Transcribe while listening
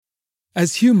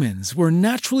As humans, we're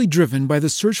naturally driven by the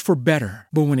search for better.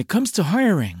 But when it comes to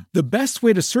hiring, the best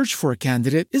way to search for a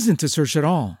candidate isn't to search at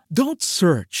all. Don't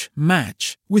search,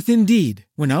 match with Indeed.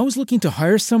 When I was looking to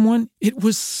hire someone, it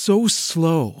was so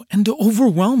slow and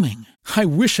overwhelming. I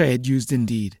wish I had used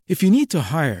Indeed. If you need to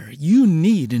hire, you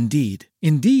need Indeed.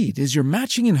 Indeed is your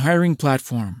matching and hiring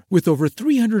platform with over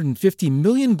 350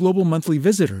 million global monthly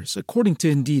visitors, according to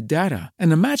Indeed data,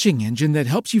 and a matching engine that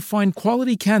helps you find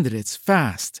quality candidates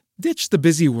fast. Ditch the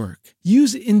busy work.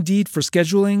 Use Indeed for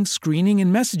scheduling, screening,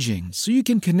 and messaging so you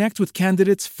can connect with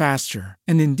candidates faster.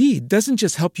 And Indeed doesn't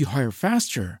just help you hire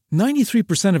faster.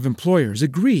 93% of employers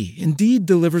agree Indeed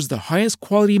delivers the highest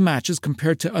quality matches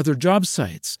compared to other job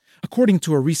sites, according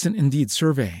to a recent Indeed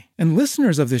survey. And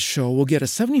listeners of this show will get a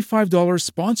 $75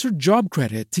 sponsored job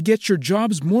credit to get your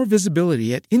jobs more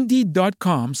visibility at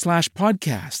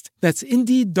Indeed.com/podcast. That's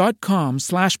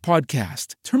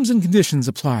Indeed.com/podcast. Terms and conditions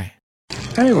apply.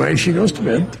 Anyway, she goes to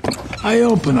bed. I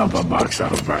open up a box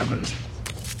of apartments.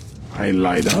 I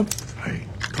light up. I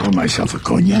pour myself a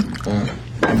cognac.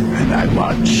 And I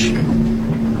watch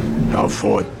the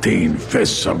 14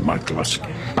 Fists of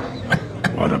McCluskey.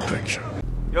 What a picture.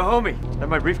 Yo, homie, that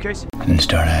my briefcase? And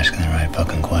start asking the right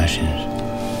fucking questions.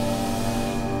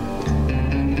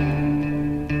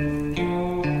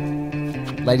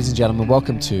 Ladies and gentlemen,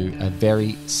 welcome to a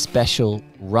very special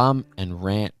Rum and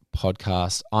Rant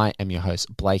podcast. I am your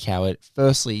host, Blake Howard.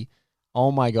 Firstly,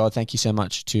 oh my God, thank you so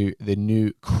much to the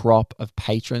new crop of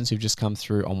patrons who've just come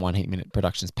through on One Heat Minute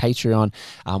Productions Patreon.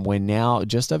 We're now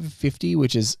just over 50,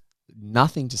 which is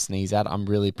nothing to sneeze at. I'm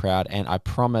really proud, and I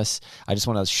promise, I just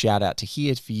want to shout out to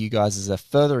here for you guys as a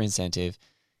further incentive.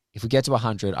 If we get to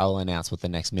 100, I will announce what the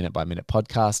next Minute by Minute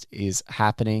podcast is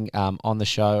happening on the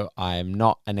show. I am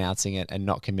not announcing it and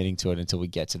not committing to it until we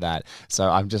get to that. So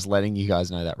I'm just letting you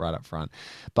guys know that right up front.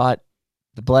 But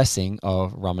the blessing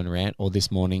of Rum and Rant, or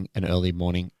this morning, an early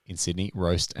morning in Sydney,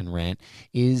 Roast and Rant,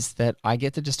 is that I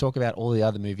get to just talk about all the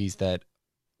other movies that,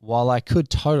 while I could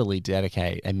totally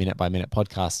dedicate a Minute by Minute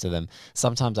podcast to them,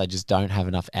 sometimes I just don't have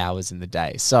enough hours in the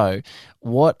day. So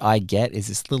what I get is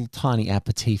this little tiny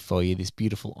aperitif for you, this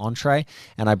beautiful entree,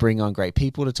 and I bring on great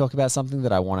people to talk about something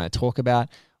that I want to talk about.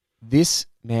 This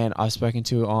man I've spoken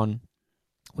to on,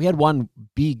 we had one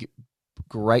big,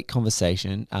 great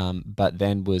conversation, but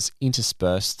then was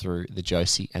interspersed through the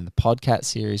Josie and the podcast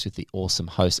series with the awesome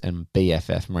host and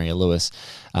BFF, Maria Lewis,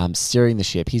 steering the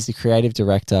ship. He's the creative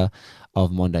director of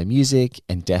Mondo Music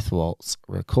and Death Waltz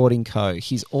Recording Co.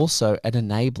 He's also an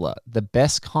enabler, the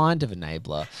best kind of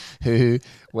enabler, who,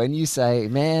 when you say,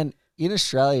 man, in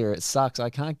Australia it sucks, I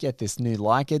can't get this new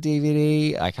Leica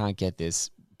DVD, I can't get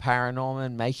this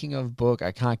Paranorman making of book,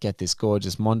 I can't get this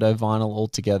gorgeous Mondo vinyl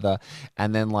altogether,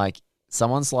 and then like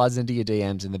someone slides into your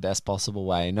DMs in the best possible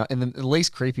way, not in the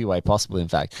least creepy way possible, in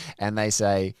fact, and they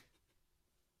say,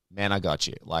 man, I got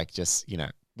you, like, just, you know,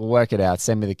 we'll work it out.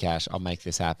 Send me the cash. I'll make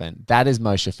this happen. That is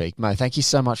Mo Shafiq. Mo, thank you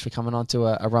so much for coming on to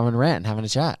a Rum and Rant and having a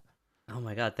chat. Oh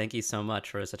my God, thank you so much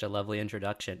for such a lovely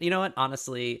introduction. You know what?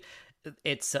 Honestly,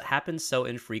 it happens so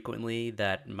infrequently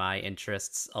that my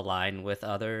interests align with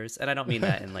others. And I don't mean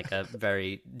that in like a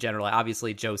very general,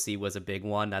 obviously Josie was a big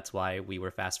one. That's why we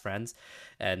were fast friends.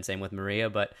 And same with Maria.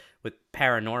 But with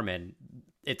Paranorman,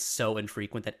 it's so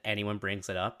infrequent that anyone brings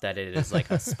it up that it is like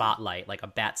a spotlight, like a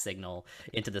bat signal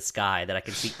into the sky that I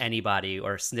can see anybody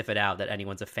or sniff it out that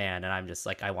anyone's a fan. And I'm just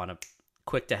like, I want to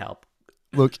quick to help.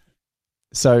 Look,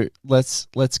 so let's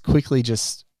quickly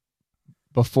just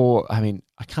before, I mean,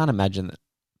 I can't imagine that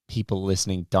people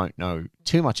listening don't know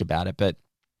too much about it, but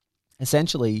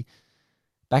essentially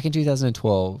back in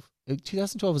 2012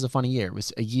 was a funny year. It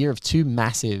was a year of two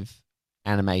massive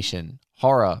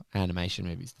horror animation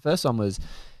movies. The first one was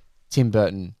Tim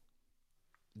Burton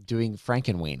doing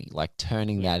Frankenweenie, like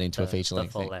turning that into a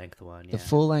feature-length thing. The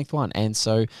full-length one. And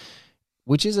so,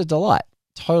 which is a delight.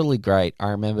 Totally great. I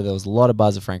remember there was a lot of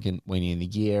buzz of Frankenweenie in the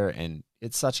year, and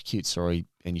it's such a cute story,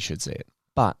 and you should see it.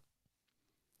 But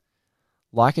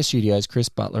Leica Studios, Chris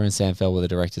Butler and Sam Fell were the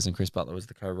directors, and Chris Butler was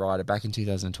the co-writer, back in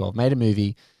 2012, made a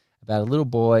movie about a little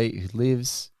boy who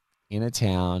lives in a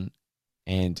town,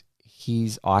 and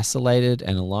he's isolated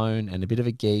and alone and a bit of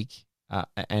a geek,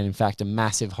 and in fact a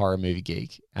massive horror movie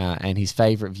geek. And his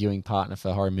favorite viewing partner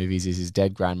for horror movies is his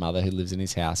dead grandmother who lives in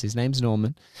his house. His name's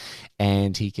Norman,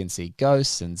 and he can see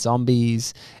ghosts and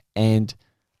zombies. And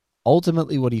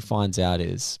ultimately what he finds out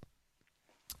is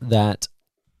that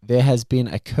there has been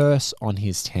a curse on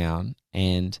his town,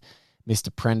 and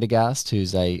Mr. Prendergast,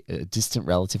 who's a distant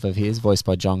relative of his, voiced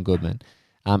by John Goodman,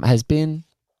 has been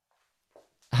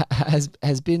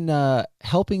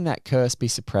helping that curse be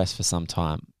suppressed for some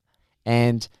time.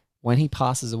 And when he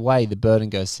passes away, the burden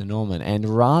goes to Norman. And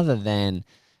rather than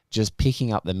just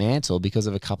picking up the mantle because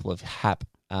of a couple of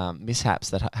mishaps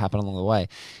that happen along the way,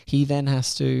 he then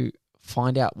has to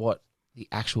find out what the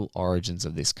actual origins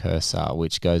of this curse are,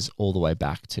 which goes all the way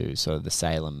back to sort of the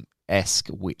Salem-esque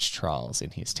witch trials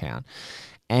in his town.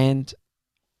 And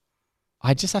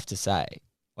I just have to say,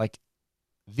 like,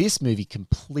 this movie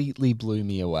completely blew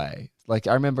me away. Like,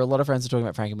 I remember a lot of friends were talking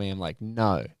about Frankenweenie. I'm like,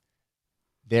 no,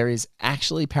 there is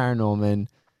actually Paranorman.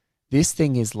 This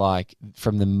thing is like,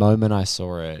 from the moment I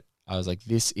saw it, I was like,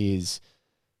 this is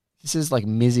like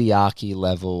Miyazaki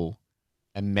level,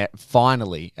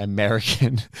 finally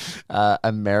American,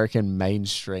 American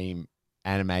mainstream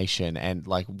animation. And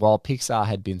like, while Pixar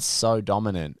had been so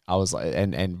dominant, I was like,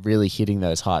 and really hitting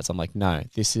those heights, I'm like, no,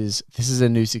 this is a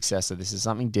new successor. This is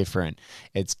something different.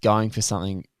 It's going for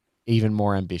something even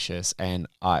more ambitious. And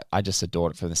I just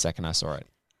adored it from the second I saw it.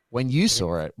 When you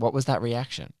saw it, what was that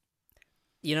reaction?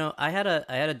 You know, I had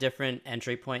a different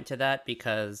entry point to that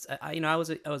because I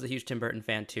was a huge Tim Burton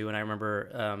fan too, and I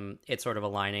remember it sort of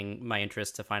aligning my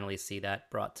interest to finally see that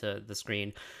brought to the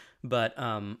screen. But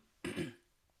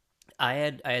I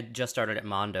had just started at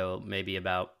Mondo maybe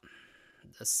about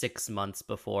 6 months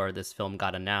before this film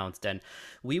got announced, and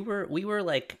we were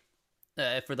like,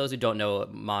 for those who don't know,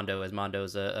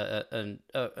 Mondo's an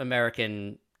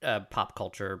American pop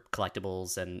culture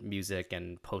collectibles and music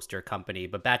and poster company.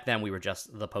 But back then we were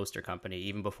just the poster company.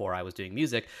 Even before I was doing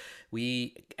music,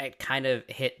 we kind of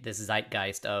hit this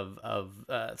zeitgeist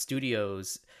of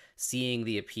studios seeing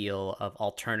the appeal of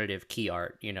alternative key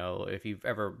art. You know, if you've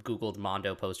ever Googled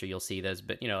Mondo poster, you'll see this.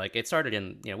 But, you know, like, it started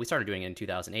in, you know, we started doing it in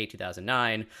 2008,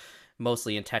 2009,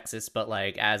 mostly in Texas. But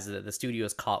like, as the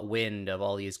studios caught wind of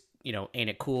all these, you know, Ain't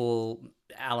It Cool,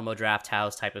 Alamo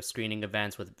Drafthouse type of screening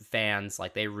events with fans,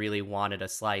 like, they really wanted a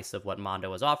slice of what Mondo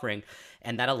was offering,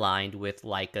 and that aligned with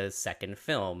Laika's second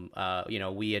film. You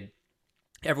know,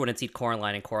 everyone had seen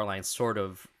Coraline, and Coraline sort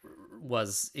of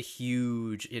was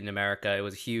huge in America. It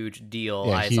was a huge deal.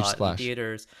 Yeah, I huge saw it splash. in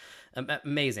theaters.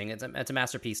 Amazing. It's a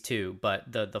masterpiece too.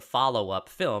 But the follow-up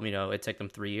film, you know, it took them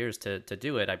 3 years to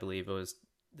do it. I believe it was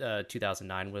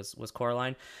 2009 was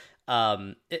Coraline.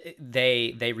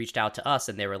 They reached out to us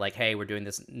and they were like, hey, we're doing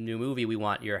this new movie, we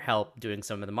want your help doing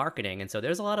some of the marketing. And so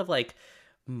there's a lot of like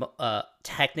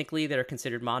technically that are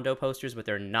considered Mondo posters, but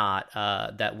they're not,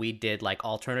 that we did like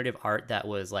alternative art that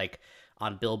was like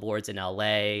on billboards in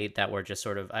LA that were just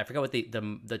sort of, I forgot what the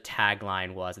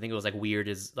tagline was. I think it was like weird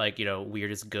is like, you know, weird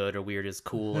is good or weird is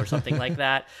cool or something like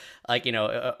that. Like, you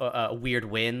know, weird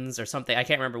wins or something. I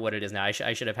can't remember what it is now. I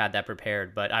should have had that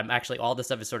prepared, but I'm actually, all this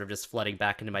stuff is sort of just flooding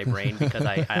back into my brain because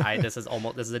this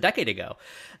is a decade ago.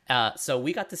 So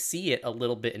we got to see it a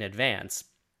little bit in advance,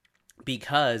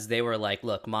 because they were like,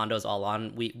 look, Mondo's all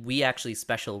on. We actually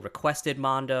special requested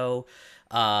Mondo.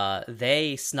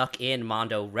 They snuck in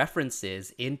Mondo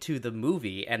references into the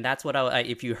movie, and that's what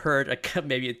if you heard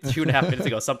maybe 2.5 minutes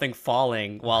ago something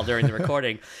falling while during the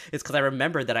recording, it's because I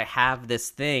remembered that I have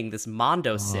this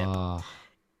Mondo sip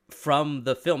from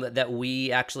the film that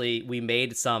we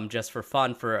made some just for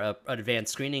fun for an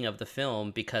advanced screening of the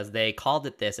film, because they called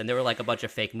it this, and there were like a bunch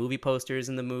of fake movie posters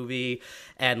in the movie,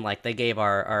 and like they gave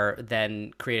our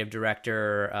then creative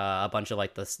director a bunch of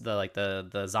like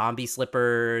the zombie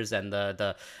slippers and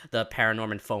the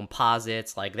Paranorman foam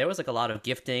posits. Like, there was like a lot of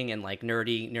gifting and like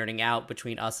nerding out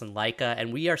between us and Laika,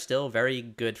 and we are still very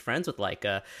good friends with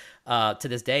Laika to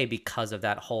this day because of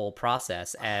that whole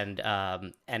process. And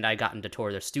I gotten to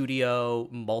tour their studio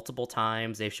multiple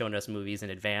times. They've shown us movies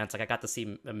in advance. Like, I got to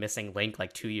see A Missing Link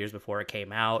like 2 years before it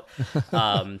came out.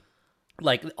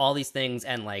 Like, all these things,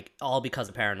 and like all because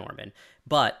of Paranorman.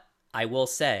 But I will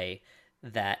say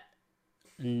that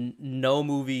no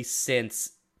movie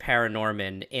since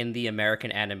Paranorman in the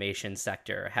American animation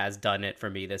sector has done it for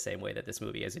me the same way that this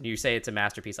movie is. And you say it's a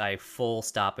masterpiece, I full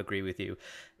stop agree with you.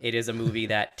 It is a movie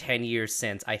that 10 years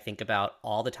since I think about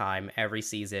all the time, every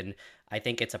season. I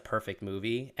think it's a perfect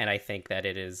movie, and I think that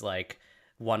it is like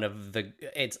one of the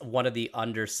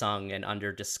undersung and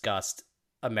under-discussed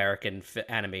American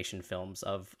animation films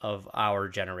of our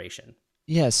generation.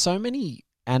 Yeah, so many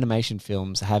animation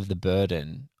films have the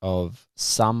burden of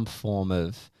some form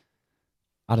of,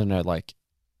 I don't know, like,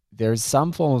 there is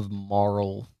some form of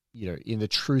moral, you know, in the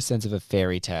true sense of a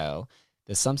fairy tale,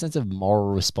 there's some sense of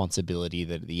moral responsibility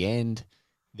that at the end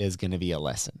there's going to be a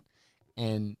lesson.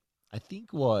 And I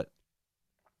think what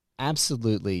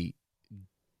absolutely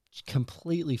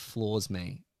completely floors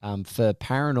me for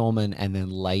Paranorman and then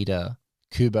later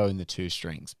Kubo and the Two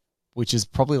Strings, which is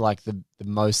probably like the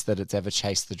most that it's ever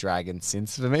chased the dragon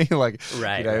since for me, like,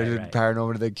 Right, right.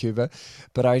 Paranorman than Cuba.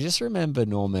 But I just remember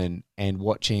Norman and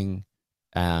watching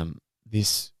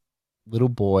this little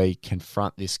boy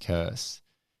confront this curse.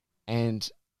 And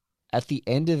at the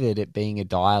end of it, it being a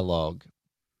dialogue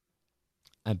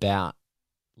about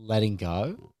letting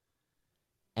go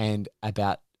and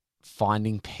about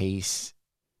finding peace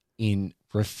in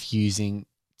refusing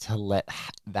to let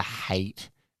the hate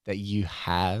that you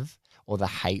have or the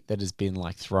hate that has been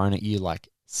like thrown at you, like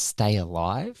stay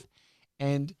alive.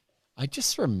 And I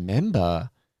just remember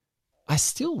I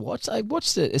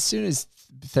watched it as soon as,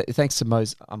 thanks to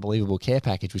Mo's unbelievable care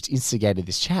package, which instigated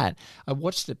this chat, I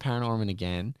watched it Paranorman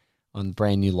again on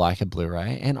brand new Leica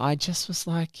Blu-ray. And I just was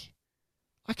like,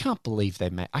 I can't believe they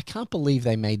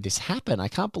made this happen. I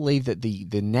can't believe that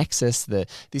the nexus,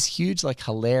 this huge, like,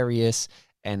 hilarious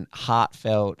and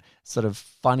heartfelt sort of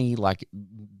funny, like,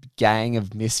 gang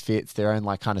of misfits, their own,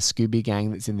 like, kind of Scooby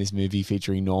gang that's in this movie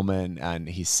featuring Norman and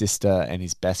his sister and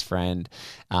his best friend,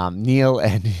 Neil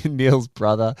and Neil's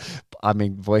brother,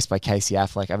 voiced by Casey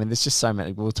Affleck. There's just so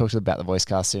many. We'll talk about the voice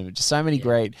cast soon, but just so many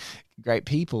great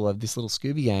people of this little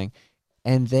Scooby gang.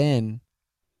 And then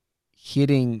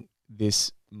hitting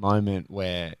this moment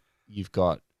where you've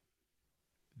got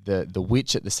the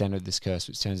witch at the center of this curse,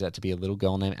 which turns out to be a little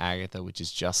girl named Agatha, which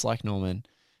is just like Norman,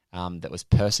 that was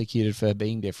persecuted for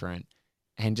being different,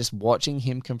 and just watching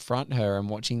him confront her and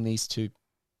watching these two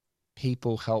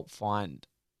people help find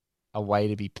a way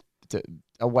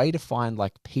to find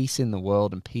like peace in the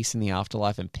world and peace in the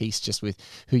afterlife and peace just with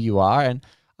who you are. And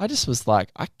I just was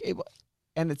like,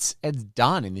 and it's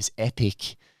done in this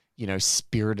epic,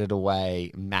 spirited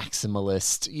away,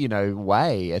 maximalist,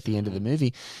 way at the end of the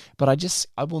movie. But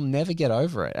I will never get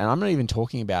over it. And I'm not even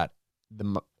talking about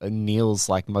Neil's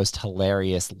like most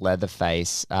hilarious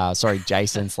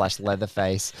Jason /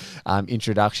 Leatherface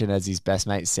introduction as his best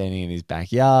mate standing in his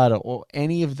backyard, or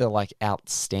any of the like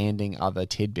outstanding other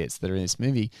tidbits that are in this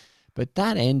movie. But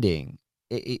that ending,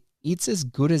 it's as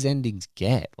good as endings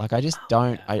get. Like, I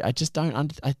can't,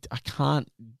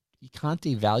 you can't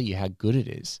devalue how good it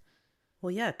is.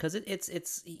 Well, yeah, because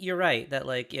it's you're right that,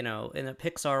 like, in a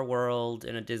Pixar world,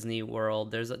 in a Disney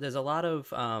world, there's a lot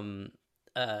of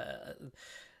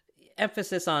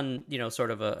emphasis on sort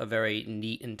of a very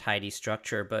neat and tidy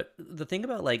structure. But the thing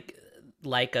about like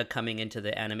Leica coming into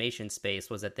the animation space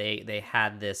was that they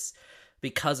had this,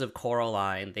 because of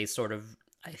Coraline, they sort of,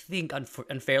 I think,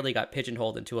 unfairly got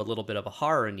pigeonholed into a little bit of a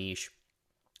horror niche.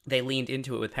 They leaned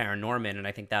into it with Paranorman, and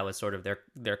I think that was sort of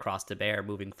their cross to bear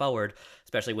moving forward,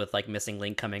 especially with like Missing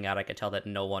Link coming out. I could tell that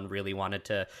no one really wanted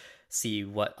to see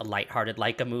what a lighthearted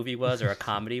Leica movie was or a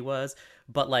comedy was.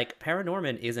 But like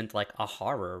Paranorman isn't like a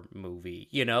horror movie,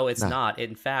 it's not.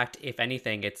 In fact, if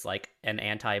anything, it's like an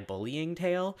anti-bullying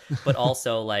tale, but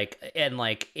also like, and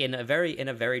like in a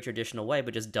very traditional way,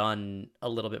 but just done a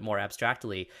little bit more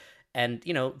abstractly. And,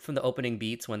 from the opening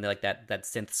beats, when like that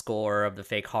synth score of the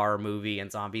fake horror movie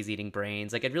and zombies eating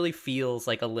brains, like it really feels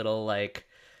like a little like,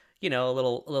 a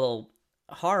little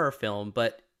horror film.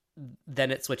 But then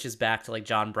it switches back to like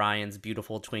John Bryan's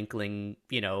beautiful twinkling,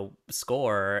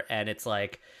 score. And it's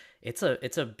like, it's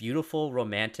a beautiful,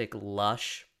 romantic,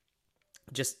 lush,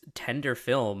 just tender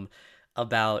film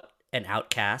about an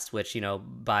outcast, which,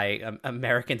 by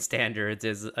American standards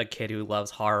is a kid who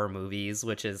loves horror movies,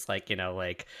 which is like,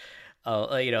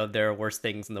 there are worse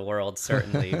things in the world,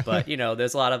 certainly. But,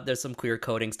 there's some queer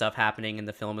coding stuff happening in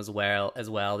the film as well.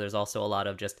 There's also a lot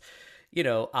of just,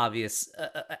 obvious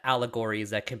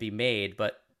allegories that can be made.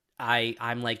 But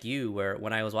I'm like you, where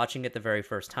when I was watching it the very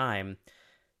first time,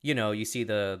 you see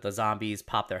the zombies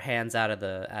pop their hands out of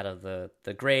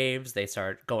the graves. They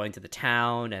start going to the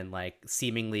town and like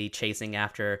seemingly chasing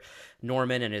after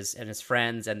Norman and his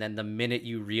friends. And then the minute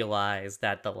you realize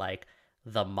that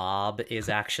the mob is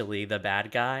actually the bad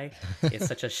guy, it's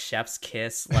such a chef's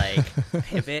kiss like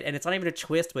pivot. And it's not even a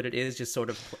twist, but it is just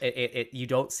sort of it you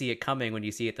don't see it coming when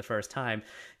you see it the first time.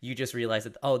 You just realize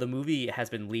that, the movie has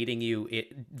been leading you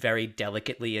very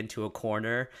delicately into a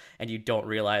corner, and you don't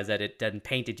realize that it then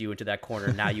painted you into that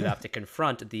corner. Now you have to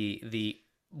confront the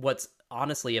what's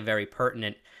honestly a very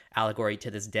pertinent allegory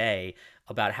to this day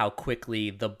about how quickly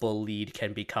the bullied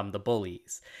can become the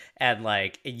bullies. And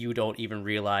like, you don't even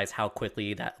realize how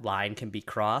quickly that line can be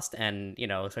crossed. And,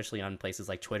 especially on places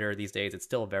like Twitter these days, it's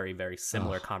still a very, very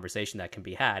similar conversation that can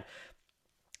be had.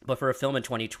 But for a film in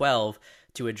 2012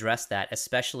 to address that,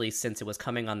 especially since it was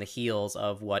coming on the heels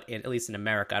of what, at least in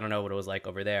America, I don't know what it was like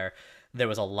over there, there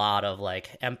was a lot of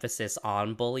like emphasis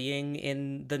on bullying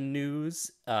in the news.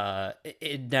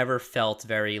 It never felt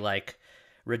very like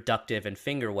reductive and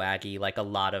finger waggy like a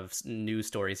lot of news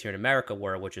stories here in America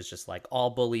were, which is just like all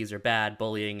bullies are bad,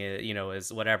 bullying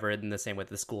is whatever, in the same way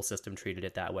the school system treated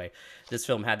it that way. This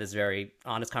film had this very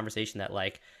honest conversation that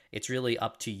like it's really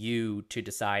up to you to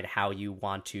decide how you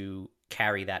want to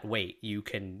carry that weight. You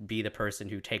can be the person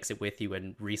who takes it with you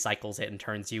and recycles it and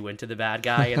turns you into the bad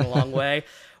guy in a long way,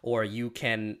 or you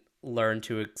can learn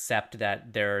to accept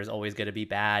that there's always going to be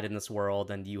bad in this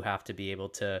world and you have to be able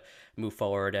to move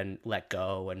forward and let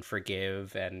go and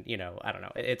forgive. And I don't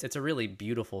know, it's a really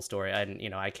beautiful story. And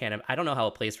I don't know how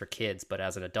it plays for kids, but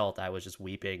as an adult I was just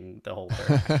weeping the whole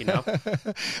third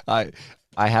act.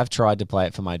 I have tried to play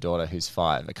it for my daughter who's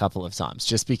 5 a couple of times,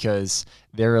 just because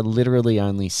there are literally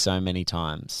only so many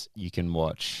times you can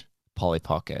watch Polly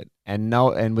Pocket, and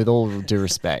with all due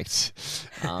respect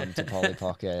to Polly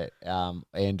Pocket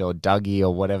and or Dougie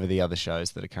or whatever the other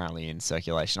shows that are currently in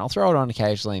circulation, I'll throw it on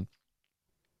occasionally,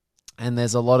 and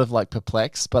there's a lot of like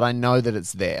perplex, but I know that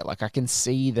it's there. Like I can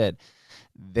see that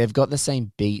they've got the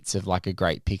same beats of like a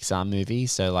great Pixar movie,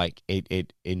 so like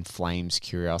it inflames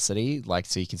curiosity, like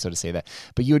so you can sort of see that.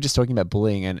 But you were just talking about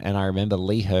bullying, and I remember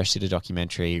Lee Hirsch did a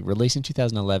documentary released in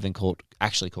 2011 called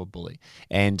Bully,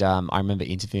 and I remember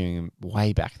interviewing him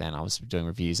way back then. I was doing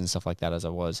reviews and stuff like that as I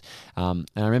was, and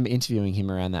I remember interviewing him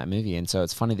around that movie, and so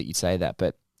it's funny that you'd say that.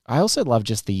 But I also love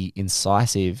just the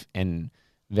incisive and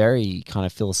very kind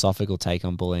of philosophical take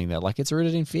on bullying, that like it's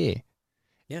rooted in fear.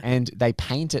 Yeah. And they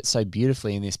paint it so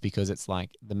beautifully in this, because it's like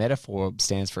the metaphor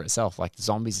stands for itself. Like the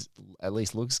zombies at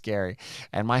least look scary.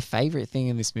 And my favorite thing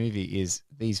in this movie is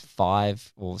these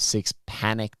 5 or 6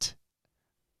 panicked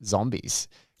zombies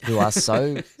who are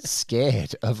so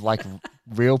scared of like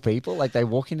real people. Like they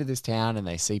walk into this town and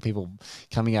they see people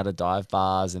coming out of dive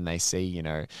bars, and they see,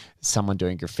 someone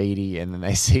doing graffiti, and then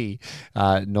they see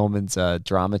Norman's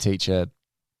drama teacher.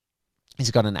 He's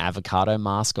got an avocado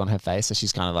mask on her face, so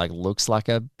she's kind of like looks like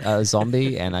a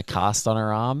zombie, and a cast on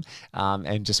her arm,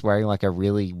 and just wearing like a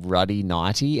really ruddy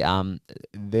nightie.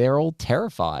 They're all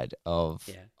terrified of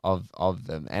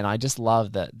them, and I just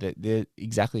love that they're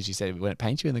exactly as you said. When it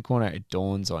paints you in the corner, it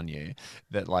dawns on you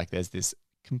that like there's this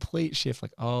complete shift.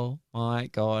 Like, oh my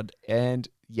god! And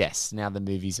yes, now the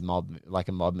movie's a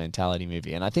mob mentality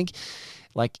movie, and I think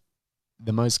like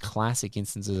the most classic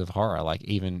instances of horror, like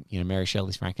even, Mary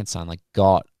Shelley's Frankenstein, like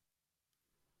got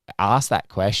asked that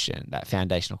question, that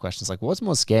foundational question. It's like, what's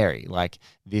more scary? Like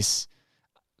this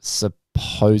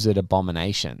supposed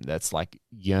abomination that's like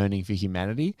yearning for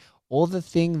humanity, or the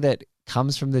thing that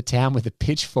comes from the town with the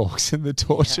pitchforks and the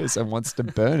torches and wants to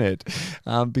burn it,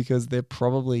 because they're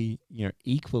probably,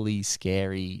 equally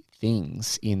scary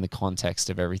things in the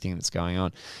context of everything that's going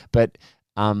on. But,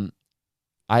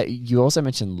 you also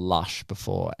mentioned lush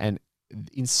before, and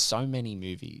in so many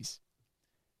movies,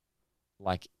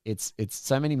 like it's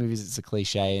so many movies, it's a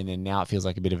cliche, and then now it feels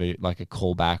like a bit of a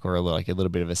callback or a little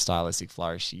bit of a stylistic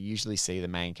flourish. You usually see the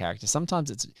main character. Sometimes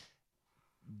it's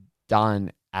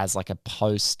done as like a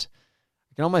post.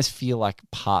 I can almost feel like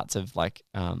parts of like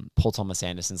Paul Thomas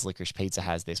Anderson's Licorice Pizza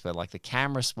has this, where like the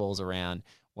camera swirls around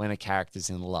when a character's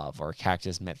in love or a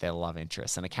character's met their love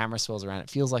interest, and a camera swirls around. It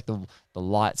feels like the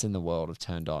lights in the world have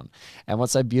turned on. And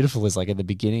what's so beautiful is like at the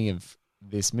beginning of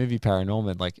this movie,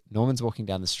 Paranorman, like Norman's walking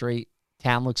down the street,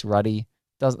 town looks ruddy,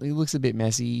 he looks a bit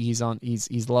messy. He's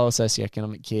lower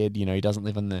socioeconomic kid, he doesn't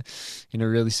live in the,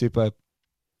 really super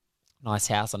nice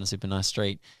house on a super nice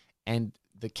street. And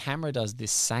the camera does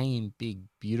this same big,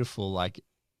 beautiful, like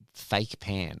fake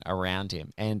pan around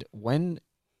him. And when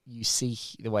you see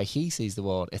the way he sees the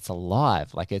world, it's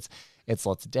alive. Like it's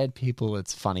lots of dead people.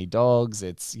 It's funny dogs.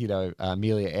 It's,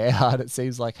 Amelia Earhart, it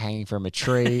seems like hanging from a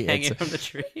tree. From the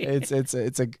tree. It's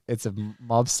a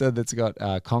mobster that's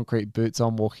got concrete boots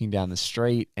on walking down the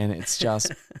street. And it's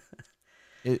just,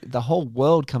 the whole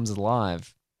world comes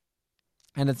alive.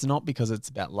 And it's not because it's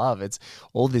about love. It's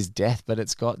all this death, but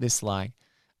it's got this like,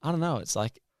 I don't know. It's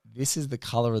like, this is the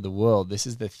color of the world. This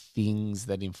is the things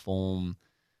that inform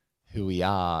who we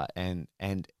are, and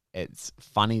it's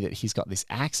funny that he's got this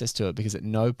access to it, because at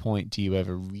no point do you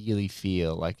ever really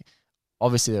feel like,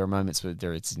 obviously there are moments where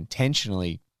it's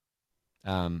intentionally,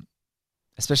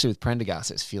 especially with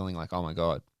Prendergast, it's feeling like, oh my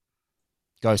god,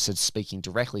 ghosts are speaking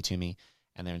directly to me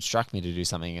and they're instructing me to do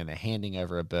something, and they're handing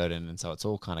over a burden, and so it's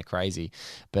all kind of crazy.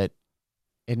 But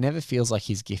it never feels like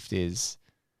his gift is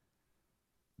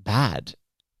bad,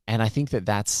 and I think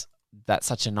that's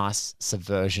such a nice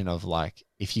subversion of like,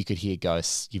 if you could hear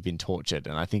ghosts, you've been tortured.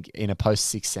 And I think in a post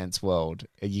Sixth Sense world,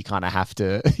 you kind of have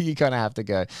to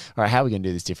go, all right, how are we going to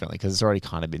do this differently? Because it's already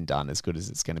kind of been done as good as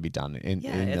it's going to be done.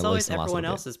 It's always everyone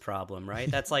else's problem, right?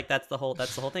 That's the whole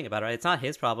thing about it. Right? It's not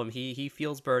his problem. He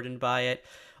feels burdened by it.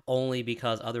 only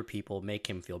because other people make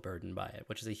him feel burdened by it,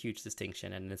 which is a huge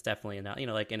distinction. And it's definitely not,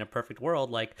 like in a perfect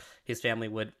world, like his family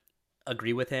would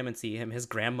agree with him and see him. His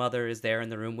grandmother is there in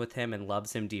the room with him and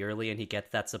loves him dearly, and he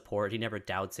gets that support. He never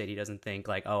doubts it. He doesn't think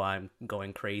like, oh, I'm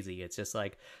going crazy. It's just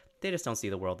like they just don't see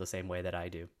the world the same way that I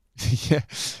do.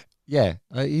 Yeah.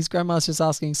 His grandma's just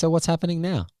asking, so what's happening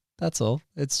now? That's all.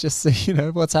 It's just,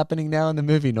 what's happening now in the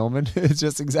movie, Norman. It's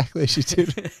just exactly as she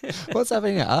did. What's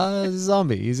happening now? It's a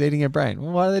zombie. He's eating a brain.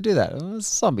 Well, why do they do that? Well,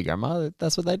 it's a zombie, Grandma.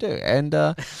 That's what they do. And,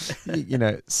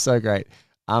 so great.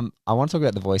 I want to talk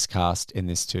about the voice cast in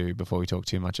this too before we talk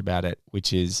too much about it,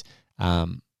 which is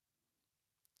Anna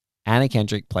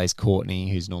Kendrick plays Courtney,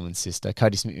 who's Norman's sister.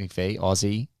 Cody Smith-McPhee,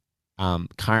 Aussie.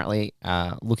 Currently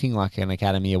looking like an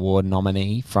Academy Award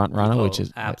nominee front runner, which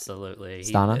is absolutely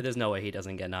stunner. There's no way he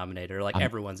doesn't get nominated, or like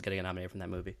everyone's getting nominated from that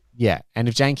movie. Yeah, and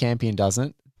if Jane Campion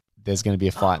doesn't, there's going to be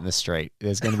a fight in the street.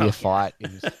 There's going to be a fight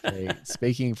in the street.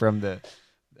 Speaking from the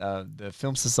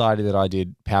film society that I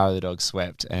did, Power of the Dog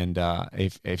swept, and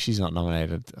if she's not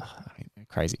nominated,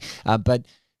 crazy. But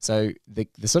so the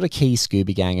sort of key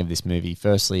Scooby Gang of this movie,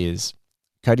 firstly, is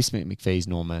Cody Smith-McPhee's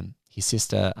Norman. His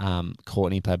sister,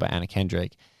 Courtney, played by Anna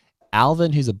Kendrick.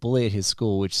 Alvin, who's a bully at his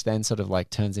school, which then sort of like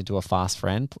turns into a fast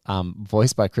friend,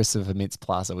 voiced by Christopher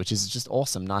Mintz-Plasse, which is just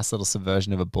awesome. Nice little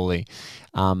subversion of a bully.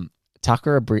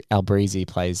 Tucker Albrisi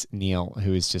plays Neil,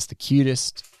 who is just the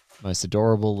cutest, most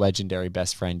adorable, legendary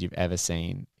best friend you've ever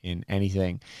seen in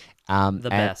anything.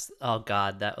 Best. Oh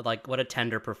God, that like what a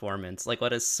tender performance. Like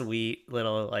what a sweet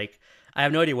little like. I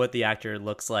have no idea what the actor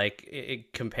looks like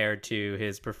compared to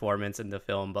his performance in the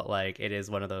film, but like it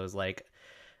is one of those like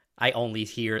I only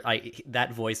hear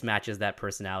that voice matches that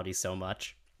personality so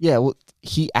much. Yeah, well,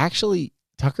 he actually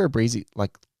Tucker Albrisi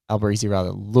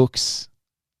looks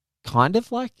kind of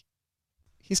like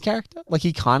his character. Like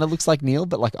he kind of looks like Neil,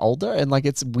 but like older, and like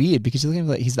it's weird because you look at him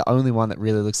like he's the only one that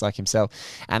really looks like himself.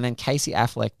 And then Casey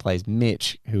Affleck plays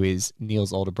Mitch, who is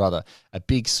Neil's older brother, a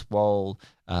big swole.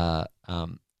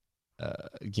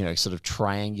 Sort of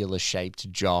triangular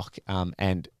shaped jock,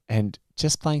 and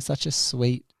just playing such a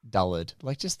sweet dullard,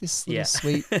 like just this little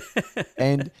sweet,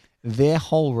 and their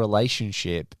whole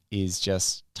relationship is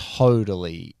just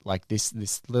totally like this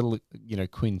little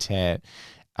quintet,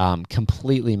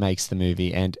 completely makes the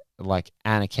movie. And like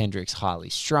Anna Kendrick's highly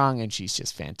strung and she's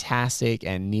just fantastic,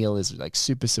 and Neil is like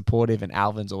super supportive, and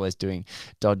Alvin's always doing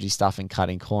dodgy stuff and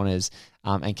cutting corners,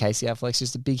 and Casey Affleck's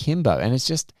just a big himbo, and it's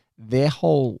just their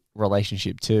whole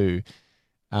relationship too.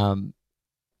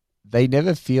 They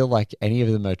never feel like any of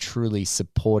them are truly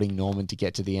supporting Norman to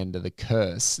get to the end of the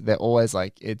curse. They're always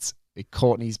like,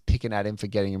 Courtney's picking at him for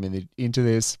getting him into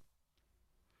this.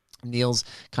 Neil's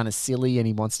kind of silly and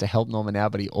he wants to help Norman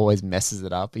out, but he always messes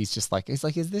it up. He's like,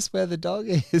 is this where the dog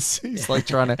is? He's like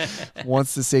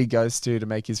wants to see Ghost 2 to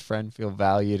make his friend feel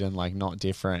valued and like not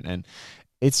different. And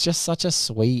it's just such a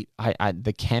sweet,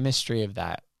 the chemistry of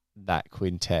that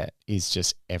quintet is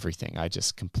just everything. I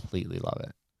just completely love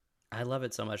it. I love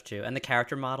it so much too, and the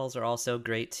character models are also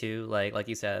great too. Like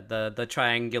you said, the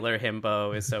triangular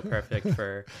himbo is so perfect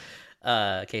for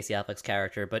Casey Affleck's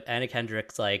character, but Anna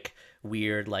Kendrick's like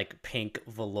weird like pink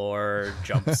velour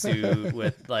jumpsuit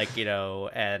with like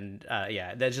and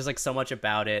there's just like so much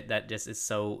about it that just is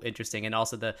so interesting. And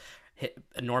also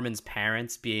Norman's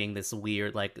parents being this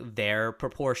weird, like their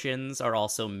proportions are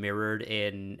also mirrored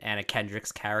in Anna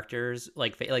Kendrick's characters.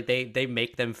 Like they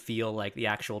make them feel like the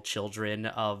actual children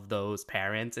of those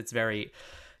parents. It's very,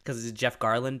 because does Jeff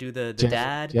Garlin do the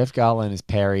dad? Jeff Garlin is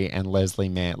Perry, and Leslie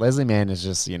Mann. Leslie Mann is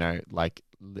just like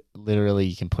literally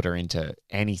you can put her into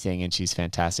anything and she's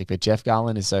fantastic. But Jeff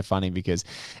Garlin is so funny because,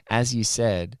 as you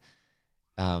said,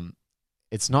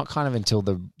 it's not kind of until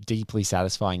the deeply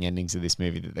satisfying endings of this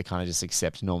movie that they kind of just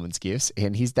accept Norman's gifts.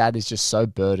 And his dad is just so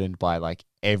burdened by like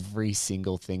every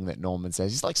single thing that Norman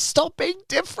says. He's like, stop being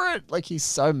different. Like he's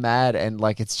so mad. And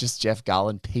like, it's just Jeff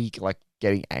Garlin peak, like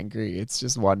getting angry. It's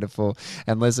just wonderful.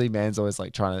 And Leslie Mann's always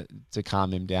like trying to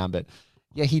calm him down. But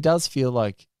yeah, he does feel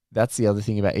like that's the other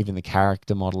thing about even the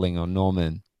character modeling on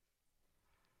Norman.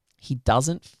 He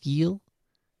doesn't feel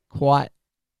quite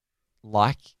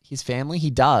like his family. He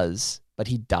does, but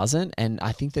he doesn't. And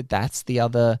I think that's the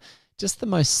other, just the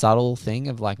most subtle thing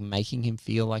of like making him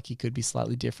feel like he could be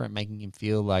slightly different, making him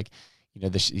feel like,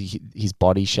 his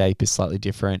body shape is slightly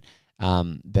different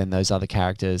than those other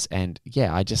characters. And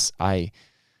yeah, I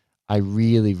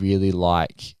really, really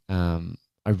like,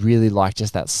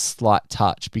 just that slight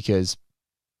touch, because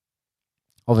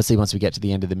obviously once we get to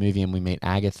the end of the movie and we meet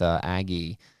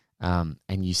Aggie, and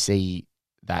you see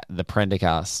that the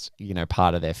Prendergast,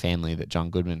 part of their family that John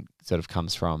Goodman sort of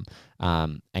comes from,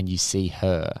 and you see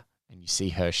her and you see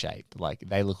her shape, like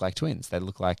they look like twins. They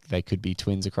look like they could be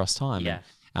twins across time. Yeah.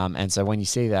 And so when you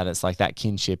see that, it's like that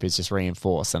kinship is just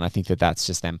reinforced. And I think that that's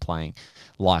just them playing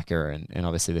like her, and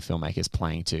obviously the filmmakers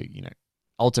playing to,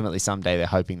 ultimately someday they're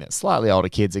hoping that slightly older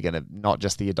kids are going to, not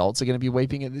just the adults are going to be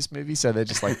weeping at this movie. So they're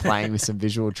just like playing with some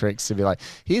visual tricks to be like,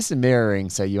 here's some mirroring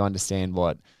so you understand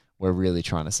what we're really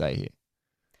trying to say here.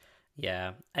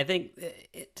 Yeah. I think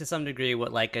to some degree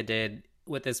what Laika did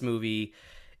with this movie,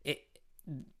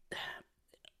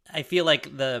 I feel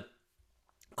like the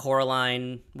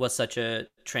Coraline was such a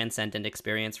transcendent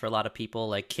experience for a lot of people,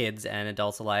 like kids and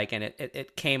adults alike, and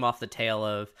it came off the tail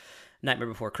of Nightmare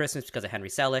Before Christmas because of Henry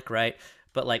Selick, right?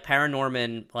 But like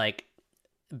Paranorman, like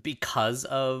because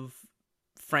of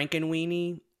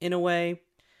Frankenweenie in a way,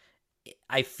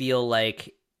 I feel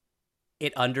like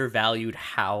it undervalued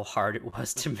how hard it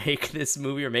was to make this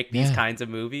movie or make these kinds of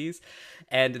movies,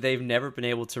 and they've never been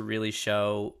able to really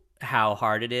show how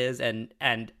hard it is, and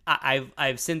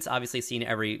I've since obviously seen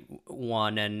every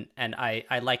one, and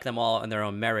I like them all in their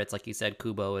own merits. Like you said,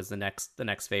 Kubo is the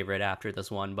next favorite after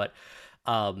this one, but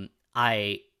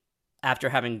I, after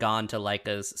having gone to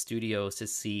Laika's studios to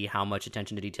see how much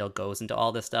attention to detail goes into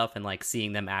all this stuff, and like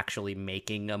seeing them actually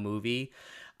making a movie,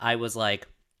 I was like,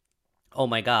 oh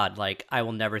my god, like I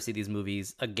will never see these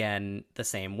movies again the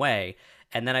same way.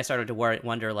 And then I started to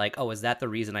wonder, like, oh, is that the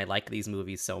reason I like these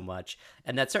movies so much?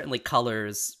 And that certainly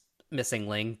colors Missing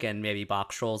Link and maybe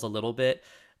Box Trolls a little bit.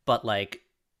 But, like,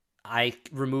 I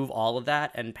remove all of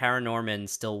that, and Paranorman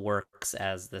still works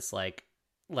as this, like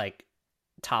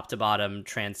top to bottom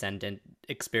transcendent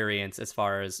experience as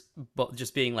far as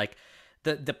just being, like,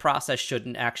 the process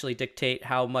shouldn't actually dictate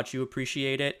how much you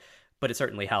appreciate it, but it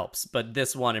certainly helps. But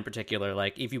this one in particular,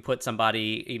 like, if you put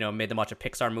somebody, made them watch a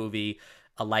Pixar movie,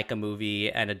 a Laika movie,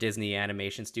 and a Disney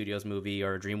Animation Studios movie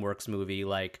or a DreamWorks movie,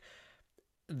 like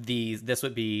this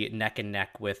would be neck and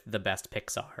neck with the best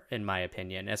Pixar, in my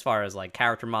opinion, as far as like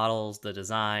character models, the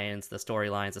designs, the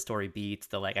storylines, the story beats,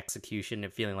 the like execution,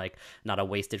 and feeling like not a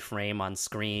wasted frame on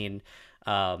screen,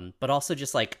 but also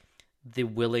just like the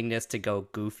willingness to go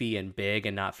goofy and big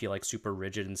and not feel like super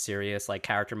rigid and serious, like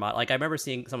character model. Like I remember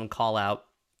seeing someone call out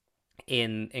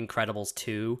in Incredibles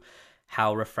 2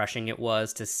 how refreshing it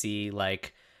was to see,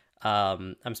 like,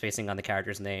 I'm spacing on the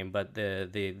character's name, but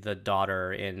the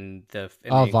daughter in the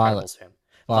Violet.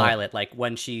 Violet, like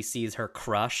when she sees her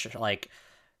crush, like,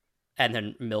 and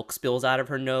then milk spills out of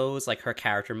her nose, like her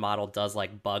character model does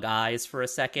like bug eyes for a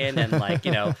second, and like,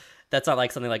 that's not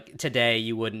like something like today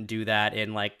you wouldn't do that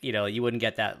in like, you wouldn't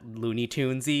get that Looney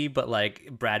Tunesy, but like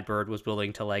Brad Bird was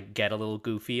willing to like get a little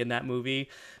goofy in that movie.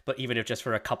 But even if just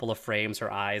for a couple of frames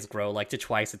her eyes grow like to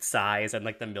twice its size and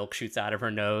like the milk shoots out of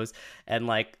her nose, and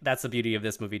like that's the beauty of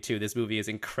this movie too. This movie is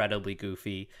incredibly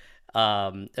goofy.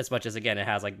 As much as, again, it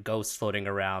has like ghosts floating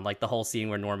around, like the whole scene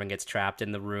where Norman gets trapped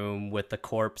in the room with the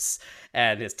corpse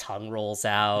and his tongue rolls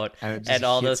out and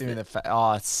all those.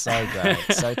 Oh, it's so great.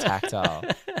 It's so tactile.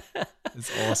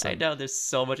 It's awesome. I know, there's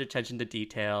so much attention to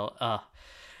detail.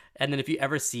 And then if you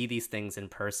ever see these things in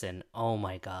person, oh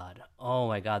my god,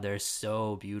 they're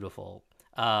so beautiful.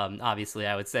 Obviously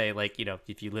I would say, like,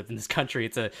 if you live in this country,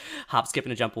 it's a hop, skip,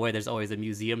 and a jump away. There's always a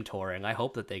museum touring. I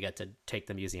hope that they get to take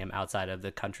the museum outside of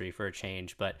the country for a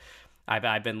change, but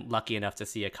I've been lucky enough to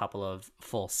see a couple of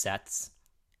full sets,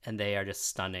 and they are just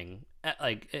stunning.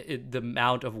 Like the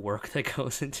amount of work that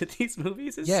goes into these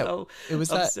movies is so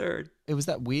absurd. It was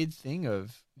that weird thing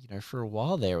of, for a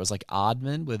while there, it was like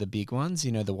Aardman were the big ones,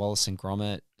 the Wallace and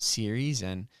Gromit series,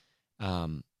 and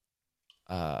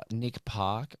Nick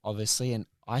Park, obviously. And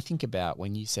I think about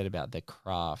when you said about The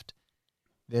Craft,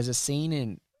 there's a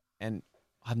scene and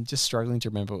I'm just struggling to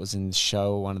remember, it was in the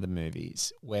show or one of the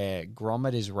movies, where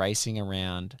Gromit is racing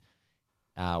around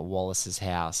Wallace's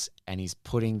house, and he's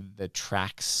putting the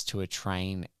tracks to a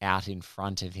train out in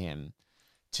front of him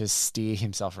to steer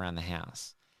himself around the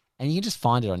house. And you can just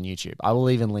find it on YouTube. I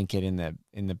will even link it in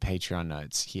the Patreon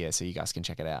notes here so you guys can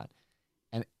check it out.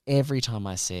 And every time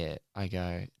I see it, I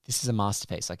go, this is a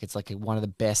masterpiece. Like, it's like one of the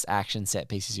best action set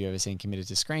pieces you've ever seen committed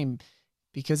to screen,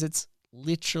 because it's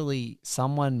literally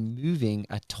someone moving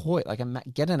a toy. Like,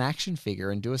 get an action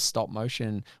figure and do a stop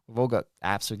motion. We've all got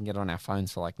apps we can get on our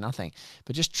phones for like nothing,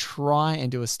 but just try and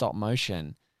do a stop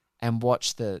motion and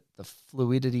watch the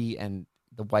fluidity and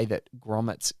the way that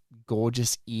Gromit's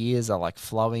gorgeous ears are like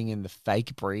flowing in the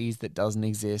fake breeze that doesn't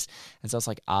exist. And so it's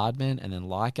like Aardman and then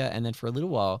Laika, and then for a little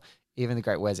while, even the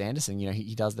great Wes Anderson,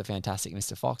 he does the fantastic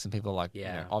Mr. Fox, and people are like,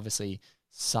 obviously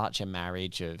such a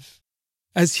marriage of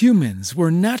As humans, we're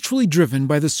naturally driven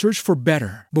by the search for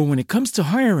better. But when it comes to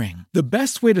hiring, the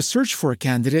best way to search for a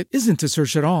candidate isn't to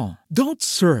search at all. Don't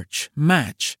search,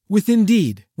 match with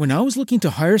Indeed. When I was looking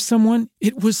to hire someone,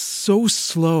 it was so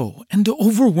slow and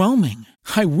overwhelming.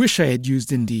 I wish I had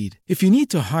used Indeed. If you need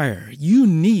to hire, you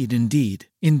need Indeed.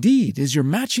 Indeed is your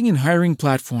matching and hiring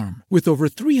platform with over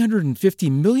 350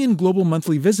 million global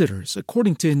monthly visitors,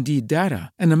 according to Indeed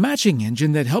data, and a matching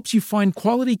engine that helps you find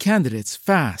quality candidates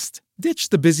fast. Ditch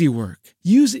the busy work.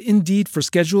 Use Indeed for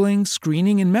scheduling,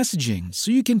 screening, and messaging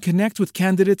so you can connect with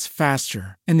candidates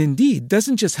faster. And Indeed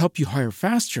doesn't just help you hire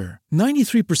faster.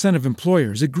 93% of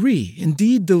employers agree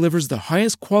Indeed delivers the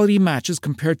highest quality matches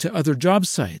compared to other job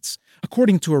sites,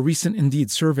 according to a recent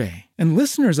Indeed survey. And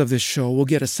listeners of this show will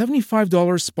get a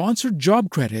 $75 sponsored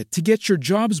job credit to get your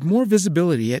jobs more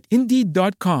visibility at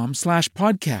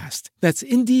Indeed.com/podcast. That's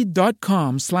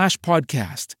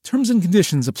Indeed.com/podcast. Terms and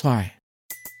conditions apply.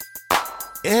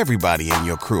 Everybody in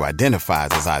your crew identifies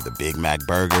as either Big Mac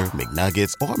Burger,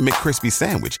 McNuggets, or McCrispy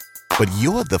Sandwich. But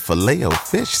you're the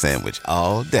Filet-O-Fish Sandwich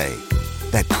all day.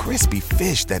 That crispy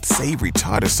fish, that savory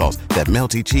tartar sauce, that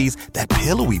melty cheese, that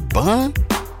pillowy bun.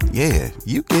 Yeah,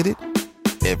 you get it.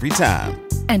 Every time.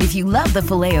 And if you love the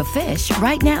Filet-O-Fish,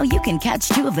 right now you can catch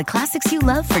two of the classics you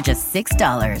love for just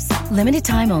 $6. Limited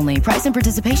time only. Price and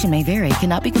participation may vary.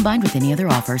 Cannot be combined with any other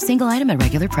offer. Single item at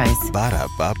regular price.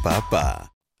 Ba-da-ba-ba-ba.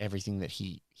 Everything that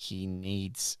he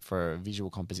needs for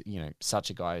visual composition. You know, such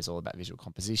a guy is all about visual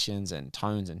compositions and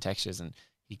tones and textures, and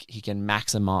he can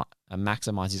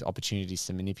maximize his opportunities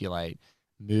to manipulate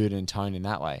mood and tone in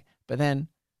that way. But then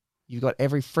you've got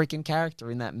every freaking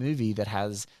character in that movie that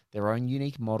has their own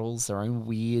unique models, their own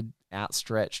weird,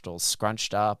 outstretched or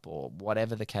scrunched up or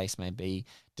whatever the case may be,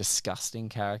 disgusting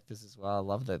characters as well. I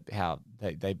love how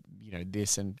they you know,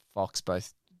 this and Fox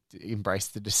both embrace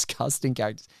the disgusting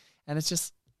characters, and it's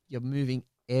just, you're moving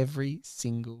every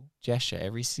single gesture,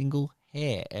 every single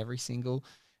hair, every single,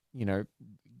 you know,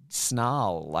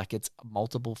 snarl, like it's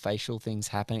multiple facial things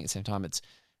happening at the same time.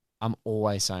 I'm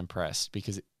always so impressed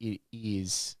because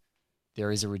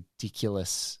there is a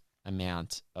ridiculous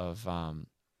amount of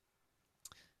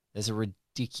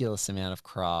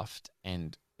craft,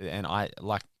 and I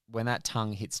like when that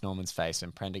tongue hits Norman's face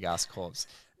and Prendergast's corpse,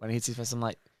 when it hits his face, I'm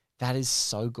like, that is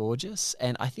so gorgeous.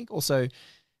 And I think also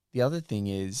the other thing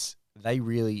is they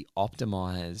really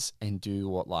optimize and do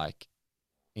what, like,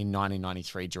 in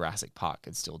 1993 Jurassic Park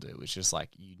could still do, which is like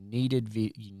you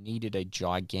needed a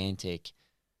gigantic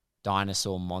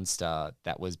dinosaur monster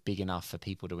that was big enough for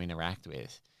people to interact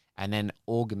with, and then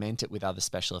augment it with other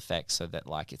special effects so that,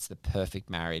 like, it's the perfect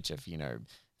marriage of, you know,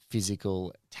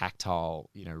 physical, tactile,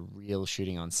 you know, real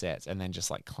shooting on sets, and then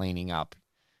just like cleaning up,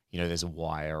 you know, there's a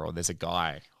wire or there's a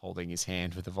guy holding his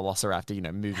hand with a velociraptor, you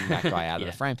know, moving that guy out of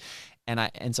the frame.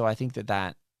 And so I think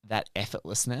that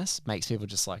effortlessness makes people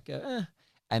just like,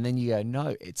 and then you go,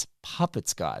 no, it's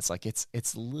puppets, guys. Like it's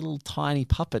little tiny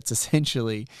puppets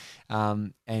essentially.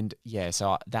 And yeah,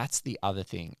 so that's the other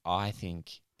thing I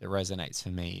think that resonates for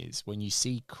me is when you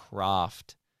see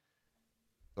craft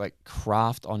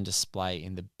on display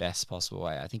in the best possible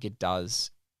way. I think it does.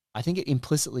 I think it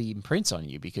implicitly imprints on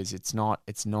you because this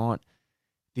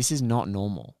is not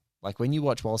normal. Like when you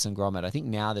watch Wallace and Gromit, I think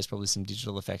now there's probably some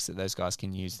digital effects that those guys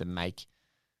can use to make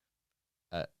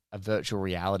a virtual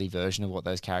reality version of what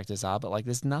those characters are. But like,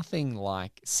 there's nothing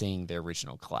like seeing the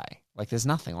original clay. Like there's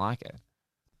nothing like it.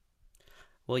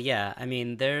 Well, yeah. I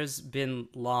mean, there's been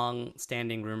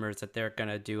long-standing rumors that they're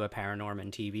gonna do a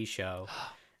Paranorman TV show.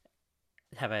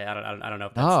 I don't know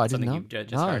if that's something you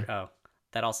just heard. Oh,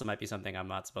 that also might be something I'm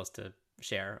not supposed to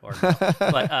share or not.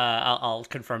 But I'll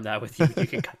confirm that with you. You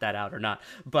can cut that out or not.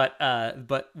 But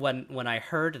when I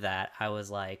heard that, I was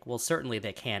like, well, certainly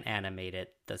they can't animate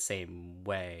it the same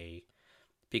way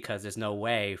because there's no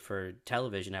way for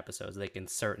television episodes they can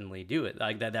certainly do it.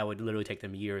 Like that would literally take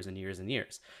them years and years and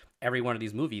years. Every one of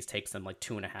these movies takes them like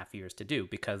 2.5 years to do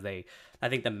because I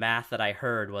think the math that I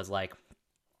heard was like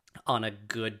on a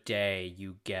good day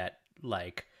you get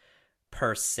like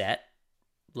per set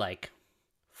like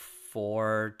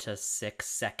 4 to 6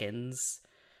 seconds,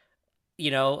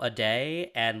 you know, a day.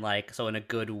 And like, so in a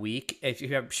good week, if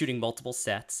you're shooting multiple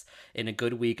sets in a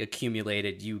good week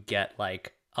accumulated, you get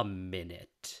like a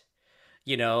minute,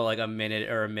 you know, like a minute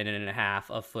or a minute and a half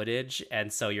of footage.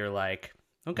 And so you're like,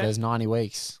 okay, there's 90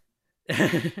 weeks.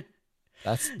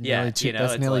 That's nearly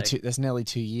that's nearly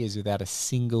 2 years without a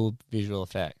single visual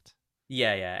effect.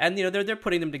 Yeah. And, you know, they're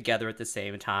putting them together at the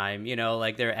same time, you know,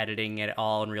 like they're editing it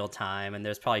all in real time. And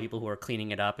there's probably people who are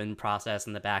cleaning it up and process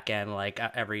in the back end, like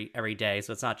every day.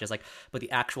 So it's not just like, but the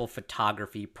actual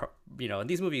photography, you know, and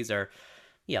these movies are,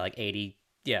 yeah, like 80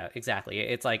 Yeah, exactly.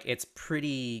 It's like it's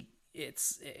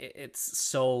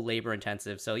so labor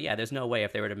intensive. So yeah, there's no way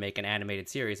if they were to make an animated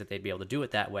series that they'd be able to do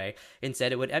it that way.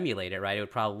 Instead, it would emulate it, right? It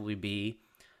would probably be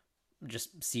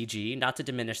just CG, not to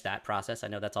diminish that process. I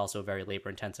know that's also a very labor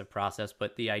intensive process,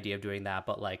 but the idea of doing that,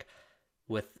 but like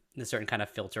with a certain kind of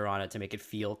filter on it to make it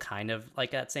feel kind of like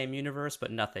that same universe,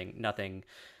 but nothing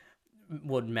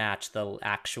would match the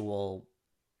actual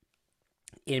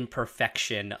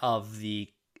imperfection of the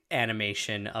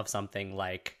animation of something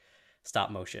like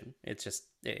stop motion. It's just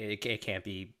it can't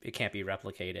be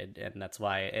replicated, and that's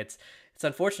why it's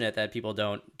unfortunate that people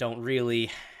don't really.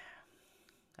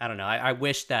 I don't know. I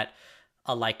wish that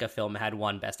a Leica film had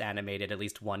won Best Animated at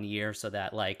least 1 year, so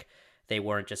that like they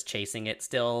weren't just chasing it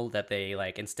still, that they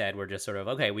like instead were just sort of,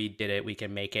 okay, we did it, we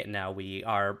can make it, now we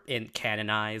are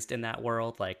canonized in that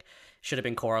world. Like, should have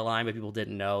been Coraline, but people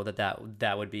didn't know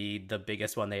that would be the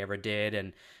biggest one they ever did.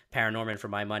 And Paranorman, for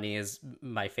my money, is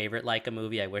my favorite Leica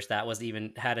movie. I wish that was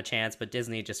even had a chance, but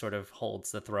Disney just sort of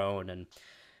holds the throne, and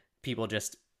people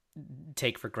just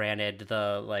take for granted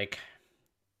the like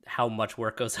how much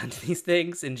work goes into these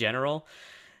things in general.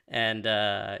 And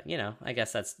I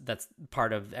guess that's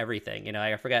part of everything.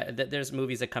 I forget that there's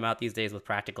movies that come out these days with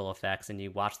practical effects, and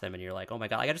you watch them and you're like, oh my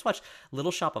god, like I just watched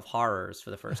Little Shop of Horrors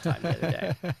for the first time the other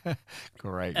day.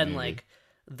 Great. And movie. like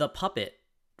the puppet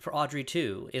for Audrey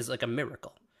 2 is like a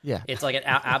miracle. Yeah, it's like an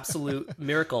absolute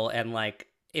miracle. And like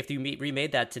if you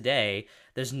remade that today,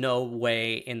 there's no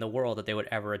way in the world that they would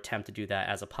ever attempt to do that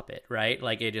as a puppet, right?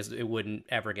 Like it wouldn't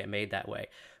ever get made that way.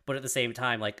 But at the same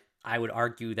time, like I would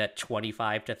argue that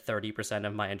 25 to 30%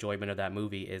 of my enjoyment of that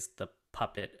movie is the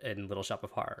puppet in Little Shop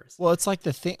of Horrors. Well, it's like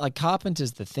the thing, like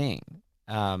Carpenter's the thing.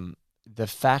 The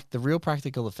real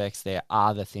practical effects there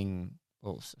are the thing.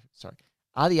 Oh, sorry,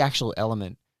 are the actual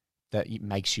element that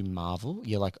makes you marvel.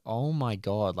 You're like, oh my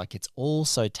god, like it's all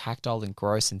so tactile and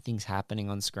gross, and things happening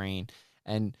on screen.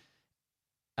 And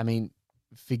I mean,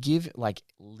 forgive like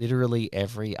literally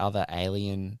every other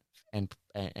Alien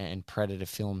and Predator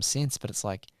film since, but it's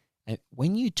like, and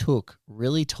when you took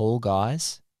really tall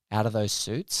guys out of those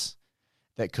suits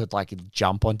that could like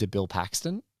jump onto Bill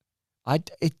Paxton,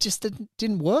 it just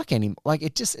didn't work anymore. Like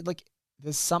it just like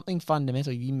there's something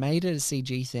fundamental. You made it a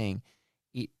CG thing.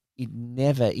 It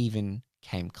never even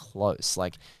came close.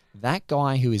 Like that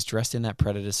guy who is dressed in that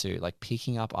Predator suit, like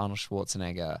picking up Arnold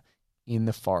Schwarzenegger in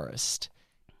the forest.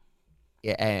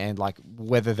 Yeah, and like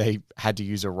whether they had to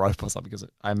use a rope or something, because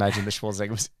I imagine the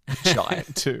Schwarzenegger was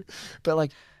giant too. But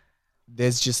like,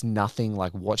 there's just nothing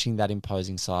like watching that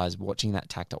imposing size, watching that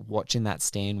tactile, watching that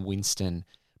Stan Winston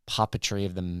puppetry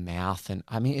of the mouth, and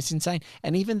I mean it's insane.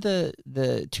 And even the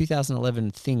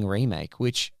 2011 Thing remake,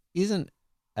 which isn't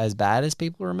as bad as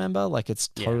people remember, like it's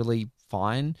totally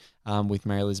fine with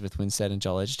Mary Elizabeth Winstead and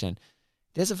Joel Edgerton.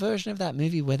 There's a version of that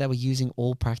movie where they were using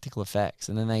all practical effects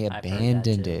and then they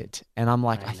abandoned it. And I'm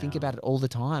like, I think about it all the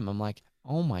time. I'm like,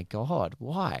 oh my God,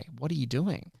 why? What are you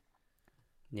doing?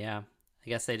 Yeah. I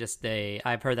guess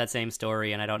I've heard that same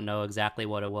story and I don't know exactly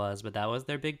what it was, but that was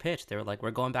their big pitch. They were like,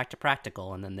 we're going back to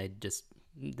practical. And then they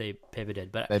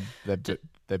pivoted. But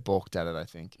they balked at it, I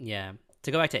think. Yeah.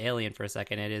 To go back to Alien for a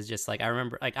second, it is just like, I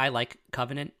remember, like, I like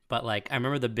Covenant, but like, I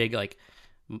remember the big, like,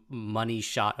 money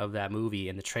shot of that movie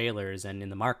in the trailers and in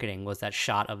the marketing was that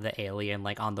shot of the alien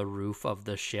like on the roof of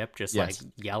the ship just like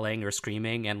yelling or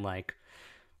screaming, and like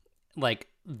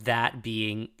that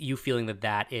being you feeling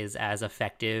that is as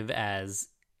effective as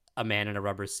a man in a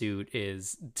rubber suit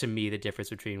is, to me, the difference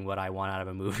between what I want out of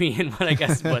a movie and what I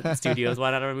guess what studios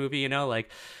want out of a movie.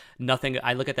 Like nothing,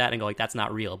 I look at that and go like, that's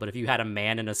not real. But if you had a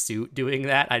man in a suit doing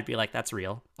that, I'd be like, that's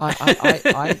real.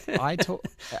 I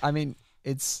mean,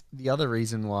 it's the other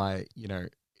reason why,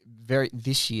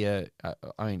 this year,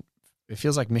 I mean, it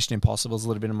feels like Mission Impossible is a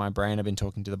little bit in my brain. I've been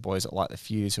talking to the boys at Light the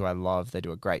Fuse, who I love. They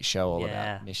do a great show all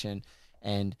about Mission.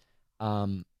 And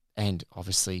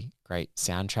obviously great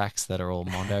soundtracks that are all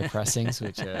Mondo pressings,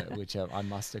 which I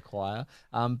must acquire.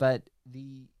 But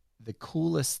the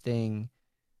coolest thing,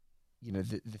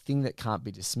 the thing that can't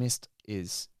be dismissed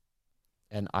is,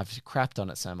 and I've crapped on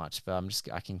it so much, but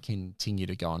I can continue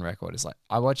to go on record, is like,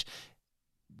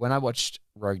 when I watched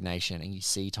Rogue Nation and you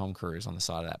see Tom Cruise on the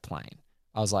side of that plane,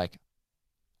 I was like,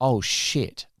 oh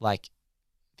shit, like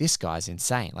this guy's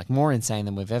insane, like more insane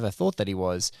than we've ever thought that he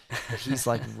was. He's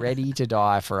like ready to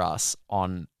die for us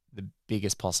on the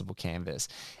biggest possible canvas.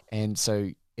 And so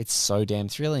it's so damn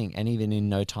thrilling. And even in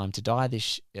No Time to Die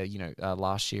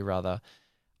last year rather,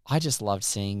 I just loved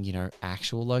seeing,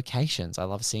 actual locations. I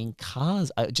love seeing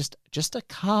cars, just a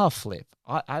car flip.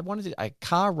 I wanted a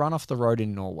car run off the road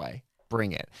in Norway.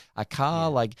 Bring it. A car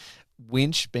like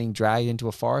winch being dragged into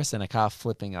a forest and a car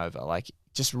flipping over. Like,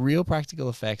 just real practical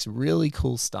effects, really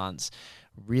cool stunts,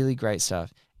 really great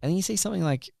stuff. And then you see something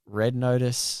like Red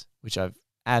Notice, which I've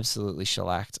absolutely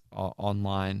shellacked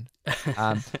online.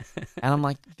 And I'm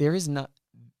like,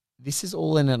 this is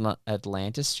all in an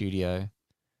Atlanta studio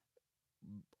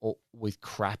with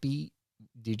crappy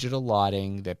digital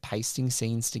lighting. They're pasting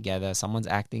scenes together. Someone's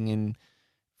acting in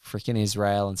freaking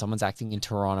Israel and someone's acting in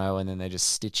Toronto, and then they're just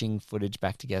stitching footage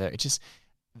back together. It just,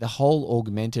 the whole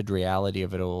augmented reality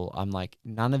of it all, I'm like,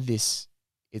 none of this,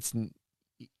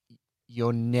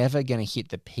 you're never going to hit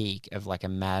the peak of like a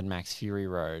Mad Max Fury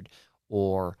Road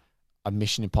or a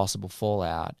Mission Impossible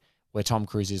Fallout, where Tom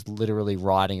Cruise is literally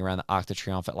riding around the Arc de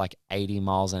Triomphe at like 80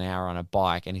 miles an hour on a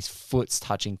bike and his foot's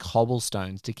touching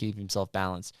cobblestones to keep himself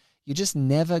balanced. You're just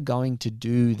never going to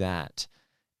do that.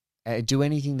 Do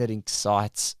anything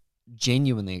that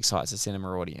genuinely excites a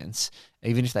cinema audience,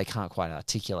 even if they can't quite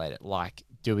articulate it, like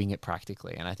doing it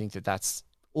practically. And I think that's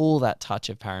all that touch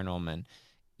of Paranorman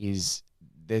is.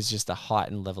 There's just a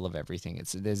heightened level of everything.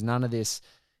 There's none of this,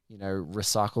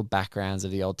 recycled backgrounds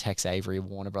of the old Tex Avery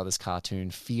Warner Brothers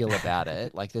cartoon feel about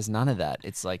it. Like there's none of that.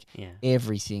 It's like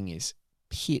everything is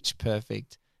pitch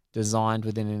perfect, designed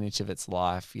within an inch of its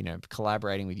life,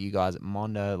 collaborating with you guys at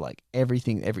Mondo, like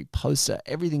everything, every poster,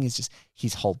 everything is just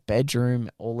his whole bedroom,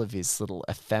 all of his little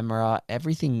ephemera,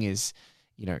 everything is,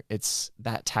 it's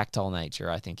that tactile nature,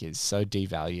 I think, is so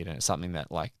devalued, and it's something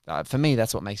that, like, for me,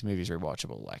 that's what makes movies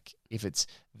rewatchable. Like, if it's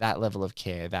that level of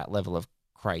care, that level of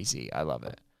crazy, I love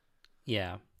it.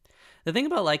 Yeah. The thing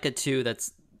about Leica, too,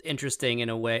 that's interesting in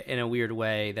a weird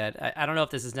way, that I don't know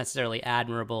if this is necessarily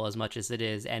admirable as much as it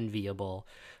is enviable,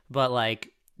 but,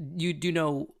 like, you do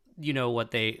know,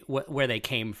 where they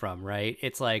came from, right?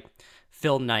 It's like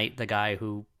Phil Knight, the guy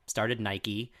who started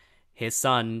Nike, his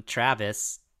son,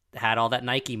 Travis, had all that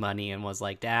Nike money and was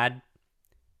like, Dad,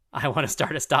 I want to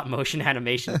start a stop motion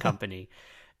animation company.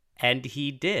 And he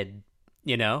did,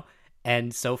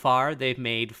 and so far they've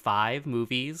made 5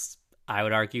 movies. I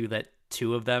would argue that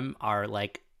 2 of them are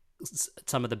like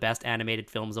some of the best animated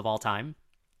films of all time.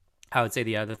 I would say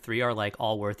the other 3 are like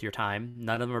all worth your time.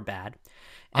 None of them are bad.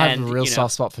 I have a real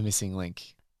soft spot for Missing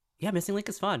Link. Yeah, Missing Link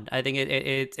is fun. I think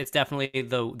it's definitely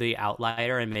the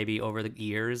outlier, and maybe over the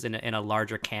years in a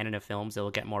larger canon of films, it'll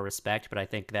get more respect. But I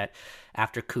think that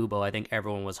after Kubo, I think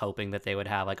everyone was hoping that they would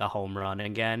have like a home run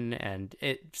again, and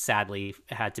it sadly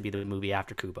had to be the movie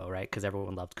after Kubo, right? Because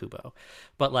everyone loved Kubo.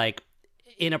 But like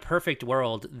in a perfect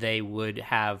world, they would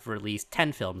have released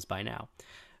 10 films by now.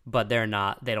 But they're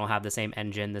not. They don't have the same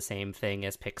engine, the same thing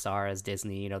as Pixar, as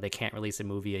Disney. They can't release a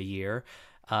movie a year.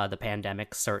 The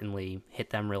pandemic certainly hit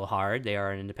them real hard. They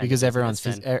are an independent because everyone's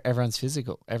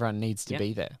physical. Everyone needs to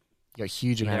be there. You got a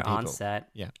huge amount of people on set,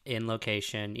 in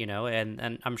location,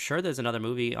 and I'm sure there's another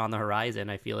movie on the horizon.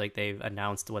 I feel like they've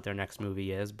announced what their next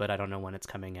movie is, but I don't know when it's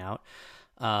coming out.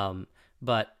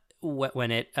 But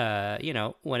when it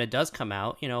does come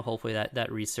out, hopefully that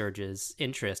resurges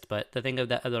interest. But the thing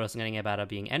that I was getting about it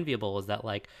being enviable is that,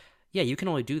 like, you can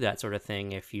only do that sort of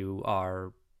thing if you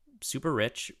are super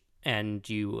rich and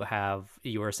you're a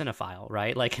cinephile,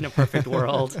 right? Like in a perfect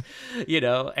world,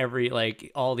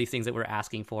 all these things that we're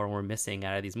asking for and we're missing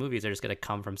out of these movies are just going to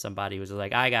come from somebody who's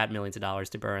like, I got millions of dollars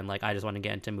to burn. Like, I just want to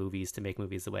get into movies to make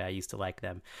movies the way I used to like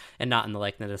them, and not in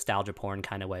the nostalgia porn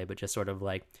kind of way, but just sort of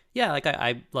like,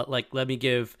 let me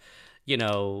give,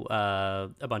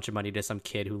 a bunch of money to some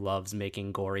kid who loves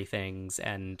making gory things,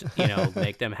 and,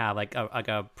 make them have like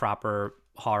a proper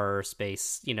horror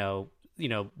space,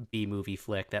 B movie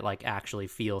flick that like actually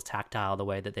feels tactile the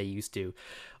way that they used to,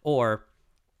 or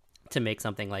to make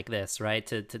something like this, right?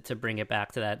 To bring it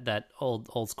back to that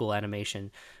old school animation.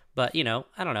 But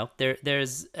I don't know.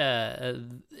 There's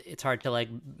it's hard to like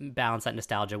balance that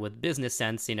nostalgia with business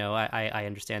sense. I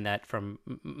understand that from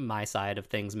my side of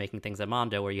things, making things at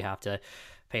Mondo, where you have to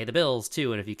pay the bills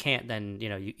too, and if you can't, then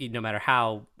you no matter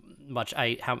how much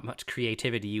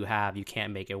creativity you have, you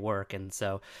can't make it work. And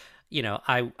so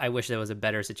I wish there was a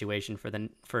better situation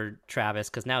for Travis,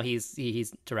 because now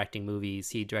he's directing movies.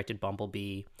 He directed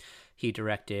Bumblebee. He's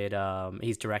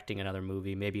directing another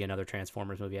movie, maybe another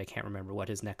Transformers movie. I can't remember what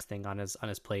his next thing on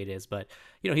his plate is, but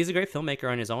he's a great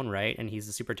filmmaker in his own right, and he's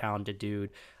a super talented dude.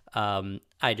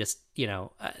 I just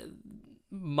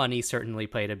money certainly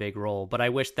played a big role, but I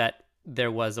wish that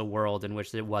there was a world in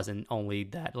which it wasn't only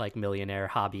that like millionaire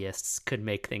hobbyists could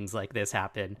make things like this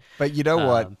happen. But you know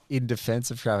what? In defense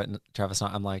of Travis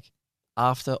Knight, I'm like,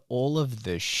 after all of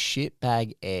the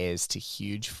shitbag heirs to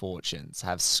huge fortunes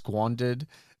have squandered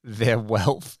their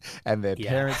wealth and their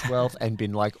parents' wealth and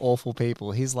been like awful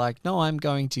people, he's like, no, I'm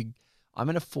going to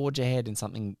forge ahead in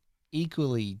something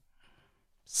equally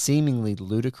seemingly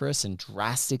ludicrous and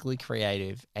drastically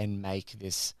creative and make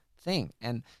this thing.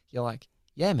 And you're like,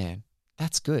 yeah, man,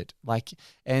 that's good. Like,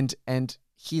 and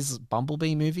his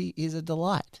Bumblebee movie is a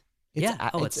delight.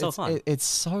 It's so fun. It's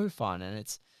so fun, and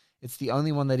it's the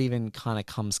only one that even kind of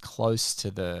comes close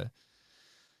to the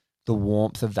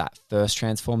warmth of that first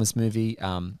Transformers movie.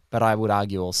 But I would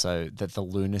argue also that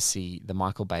the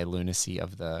Michael Bay lunacy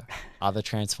of the other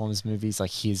Transformers movies,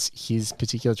 like his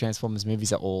particular Transformers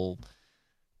movies, are all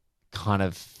kind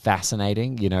of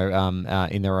fascinating,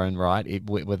 in their own right,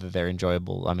 whether they're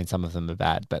enjoyable. I mean, some of them are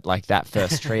bad, but like that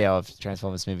first trio of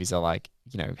Transformers movies are like,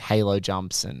 halo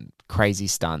jumps and crazy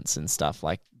stunts and stuff.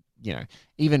 Like,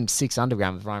 even Six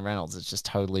Underground with Ryan Reynolds, it's just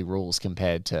totally rules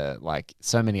compared to like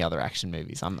so many other action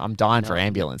movies. I'm dying for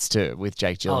Ambulance too with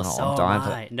Jake Gyllenhaal. So I'm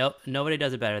dying for. No, nobody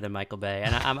does it better than Michael Bay,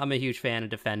 and I'm a huge fan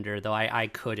of Defender. Though I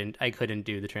couldn't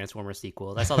do the Transformers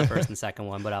sequels. I saw the first and second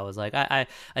one, but I was like, I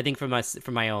think for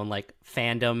my own like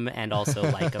fandom and also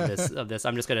like of this,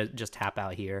 I'm just gonna tap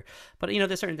out here. But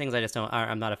there's certain things I just don't.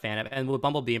 I'm not a fan of, and with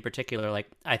Bumblebee in particular, like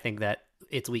I think that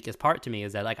its weakest part to me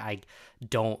is that like I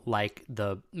don't like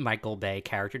the Michael Bay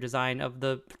character design of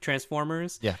the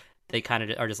Transformers. Yeah. They kind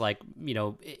of are just like,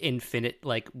 infinite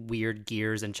like weird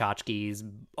gears and tchotchkes,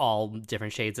 all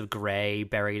different shades of gray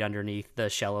buried underneath the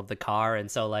shell of the car. And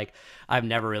so like I've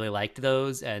never really liked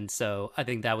those. And so I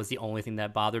think that was the only thing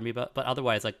that bothered me. But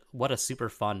otherwise, like what a super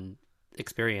fun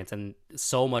experience, and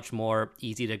so much more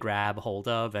easy to grab hold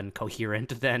of and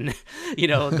coherent than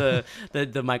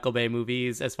the Michael Bay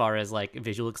movies as far as like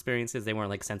visual experiences. They weren't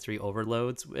like sensory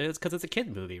overloads. It's because it's a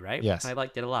kid movie, right? Yes. I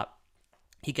liked it a lot.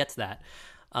 He gets that.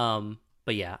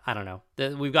 But yeah, I don't know,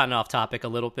 we've gotten off topic a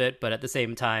little bit, but at the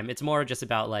same time it's more just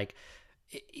about like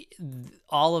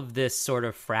all of this sort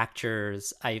of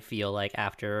fractures. I feel like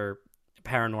after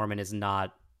Paranorman is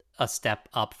not a step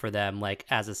up for them like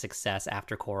as a success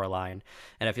after Coraline,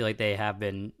 and I feel like they have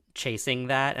been chasing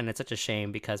that, and it's such a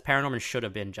shame because Paranorman should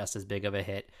have been just as big of a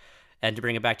hit. And to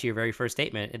bring it back to your very first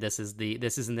statement, this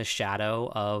is in the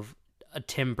shadow of a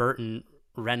Tim Burton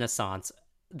renaissance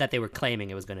that they were claiming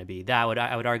it was going to be. I would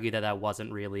argue that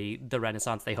wasn't really the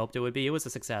renaissance they hoped it would be. It was a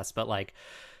success, but like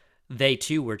they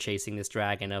too were chasing this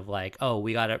dragon of like, oh,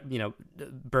 we got to,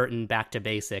 Burton back to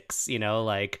basics,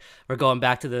 like we're going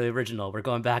back to the original, we're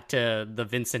going back to the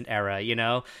Vincent era,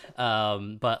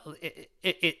 but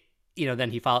it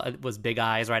then he was Big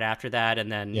Eyes right after that.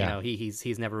 And then,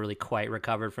 he's never really quite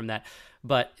recovered from that.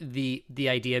 But the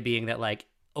idea being that like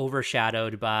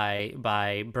overshadowed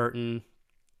by Burton,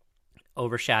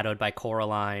 overshadowed by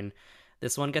Coraline,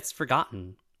 this one gets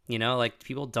forgotten. Like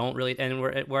people don't really, and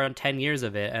we're on 10 years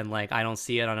of it, and like I don't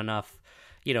see it on enough.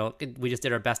 We just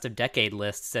did our best of decade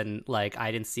lists, and like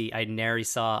I nary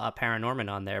saw a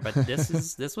Paranorman on there, but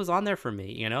this was on there for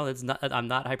me. It's not, I'm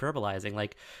not hyperbolizing.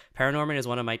 Like Paranorman is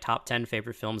one of my top 10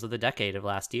 favorite films of the decade of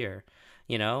last year.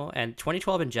 And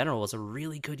 2012 in general was a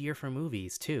really good year for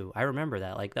movies too. I remember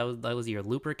that. Like that was the year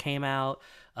Looper came out.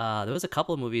 There was a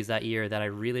couple of movies that year that I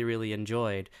really, really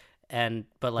enjoyed.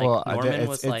 But Norman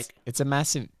was like, it's a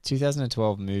massive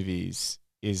 2012 movies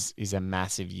is a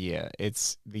massive year.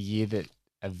 It's the year that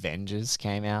Avengers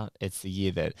came out. It's the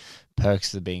year that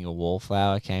Perks of Being a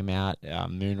Wallflower came out.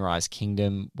 Moonrise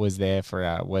Kingdom was there for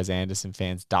our Wes Anderson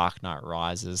fans. Dark Knight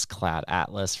Rises, Cloud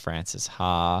Atlas, Francis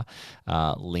Ha.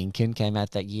 Lincoln came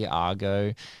out that year.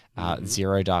 Argo.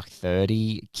 Zero Dark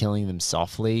 30, Killing Them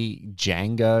Softly,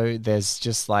 Django. There's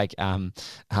just like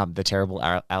the terrible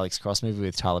Alex Cross movie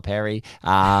with Tyler Perry.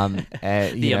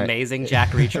 The amazing Jack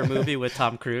Reacher movie with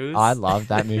Tom Cruise. I love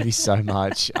that movie so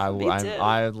much. I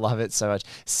love it so much.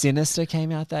 Sinister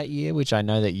came out that year, which I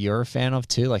know that you're a fan of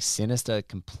too. Like Sinister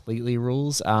completely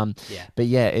rules. But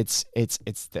yeah, it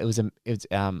was an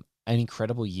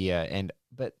incredible year.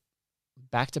 But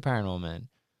back to Paranorman.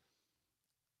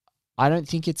 I don't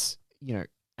think it's,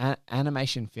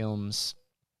 animation films,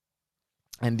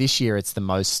 and this year it's the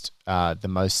most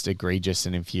egregious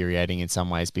and infuriating in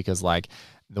some ways, because like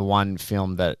the one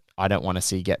film that I don't want to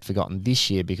see get forgotten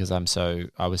this year because especially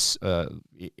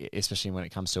when it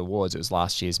comes to awards, it was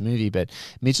last year's movie, but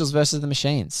Mitchell's versus the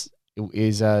Machines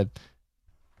is a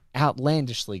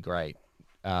outlandishly great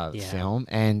film,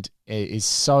 and it is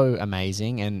so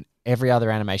amazing, and every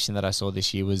other animation that I saw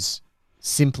this year was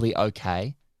simply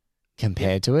okay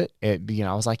compared to it. I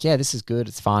was like, yeah, this is good,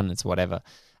 it's fun, it's whatever.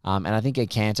 And I think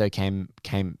Encanto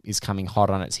is coming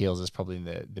hot on its heels as probably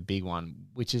the big one,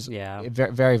 which is very,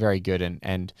 very, very good.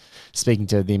 And speaking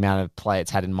to the amount of play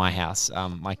it's had in my house,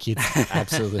 my kids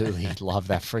absolutely love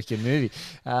that freaking movie.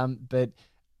 But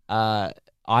I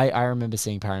remember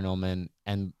seeing Paranorman,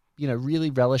 and really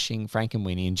relishing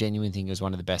Frankenweenie and genuinely think it was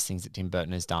one of the best things that Tim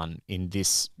Burton has done in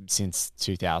this since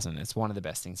 2000. It's one of the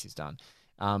best things he's done.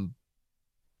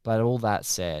 But all that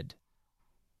said,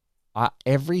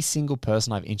 every single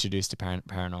person I've introduced to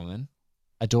Paranorman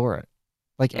adore it.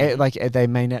 Like they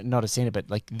may not have seen it, but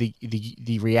like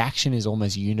the reaction is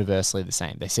almost universally the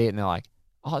same. They see it and they're like,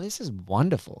 "Oh, this is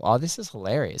wonderful. Oh, this is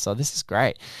hilarious. Oh, this is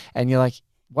great." And you're like,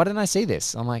 "Why didn't I see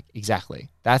this?" I'm like,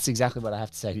 "Exactly. That's exactly what I have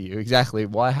to say to you. Exactly.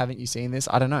 Why haven't you seen this?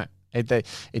 I don't know. It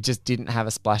just didn't have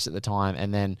a splash at the time."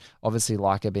 And then obviously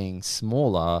Leica being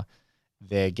smaller,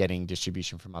 they're getting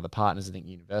distribution from other partners. I think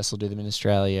Universal do them in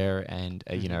Australia and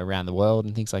around the world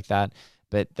and things like that.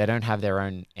 But they don't have their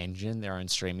own engine, their own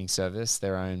streaming service,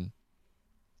 their own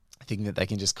thing that they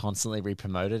can just constantly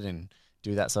re-promote it and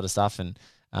do that sort of stuff. And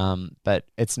but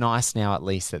it's nice now at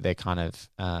least that they're kind of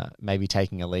maybe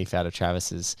taking a leaf out of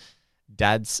Travis's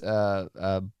dad's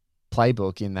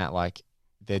playbook in that, like,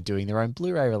 they're doing their own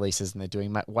Blu-ray releases and they're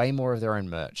doing way more of their own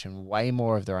merch and way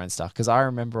more of their own stuff. Because I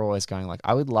remember always going like,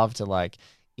 I would love to like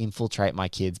infiltrate my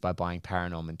kids by buying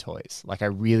Paranorman toys. Like I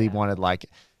really wanted like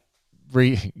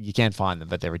you can't find them,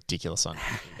 but they're ridiculous on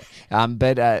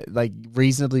but like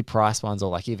reasonably priced ones,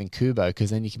 or like even Kubo,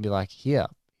 because then you can be like, here,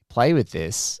 play with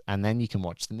this and then you can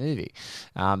watch the movie.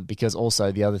 Because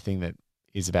also the other thing that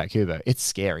is about Kubo, it's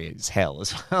scary as hell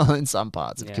as well in some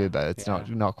parts of Kubo. It's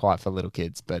not quite for little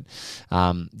kids, but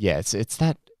it's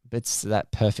that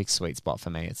perfect sweet spot for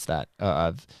me. It's that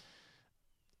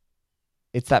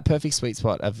perfect sweet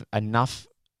spot of enough,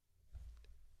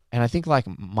 and I think like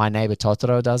My Neighbor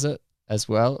Totoro does it as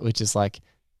well, which is like,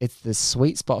 it's the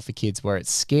sweet spot for kids where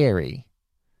it's scary.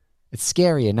 It's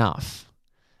scary enough,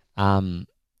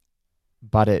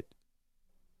 but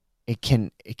it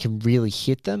can really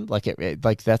hit them. Like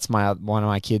like that's one of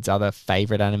my kids' other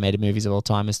favorite animated movies of all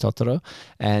time is Totoro,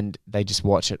 and they just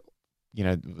watch it.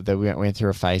 They went through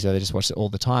a phase where they just watched it all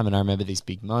the time, and I remember these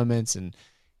big moments. And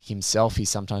himself, he's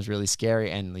sometimes really scary,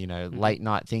 and late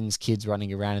night things, kids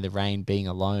running around in the rain, being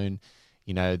alone.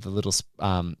 The little soot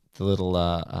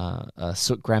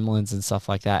gremlins and stuff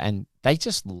like that, and they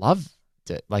just loved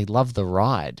it. Like love the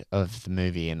ride of the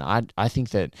movie, and I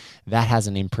think that has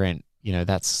an imprint.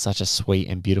 That's such a sweet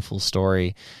and beautiful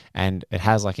story, and it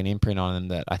has like an imprint on them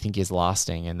that I think is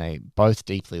lasting, and they both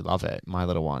deeply love it, my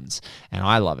little ones, and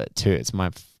I love it too. It's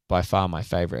by far my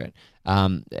favorite.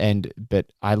 But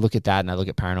I look at that and I look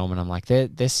at Paranorman, and I'm like,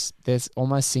 there's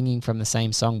almost singing from the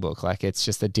same songbook. Like it's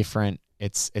just a different.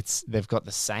 They've got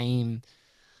the same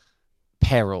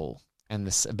peril and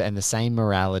the same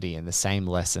morality and the same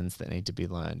lessons that need to be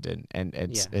learned, and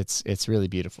it's really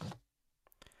beautiful.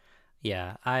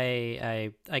 Yeah,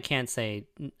 I can't say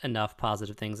enough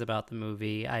positive things about the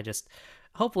movie. I just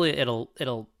hopefully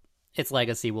its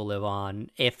legacy will live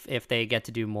on if they get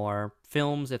to do more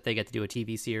films, if they get to do a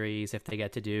TV series, if they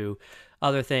get to do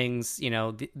other things.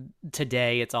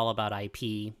 Today it's all about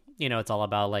IP. It's all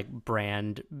about like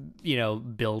brand,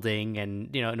 building,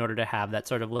 and in order to have that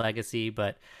sort of legacy.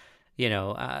 But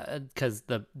because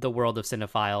the world of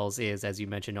cinephiles is, as you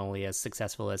mentioned, only as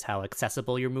successful as how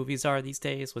accessible your movies are these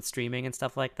days with streaming and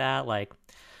stuff like that. Like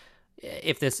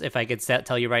if I could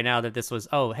tell you right now that this was,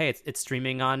 oh, hey, it's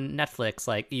streaming on Netflix,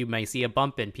 like you may see a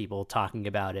bump in people talking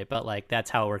about it, but like that's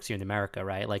how it works here in America,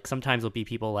 right? Like sometimes there'll be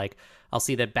people like, I'll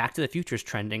see that Back to the Future is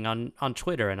trending on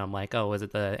Twitter, and I'm like, oh, is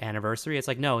it the anniversary? It's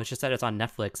like, no, it's just that it's on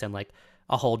Netflix, and like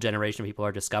a whole generation of people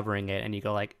are discovering it, and you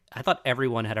go like, I thought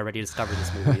everyone had already discovered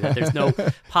this movie, that there's no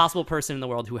possible person in the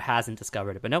world who hasn't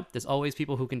discovered it. But nope, there's always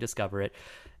people who can discover it,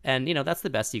 and that's the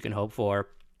best you can hope for.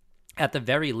 At the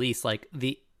very least, like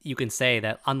you can say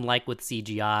that unlike with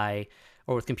CGI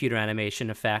or with computer animation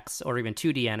effects or even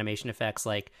 2D animation effects,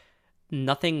 like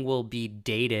nothing will be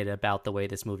dated about the way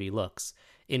this movie looks.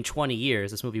 In 20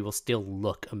 years, this movie will still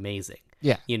look amazing.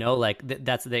 Yeah.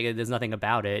 That's there's nothing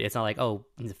about it. It's not like, oh,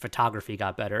 the photography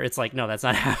got better. It's like, no, that's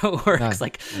not how it works. No.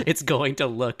 Like it's going to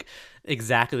look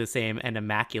exactly the same and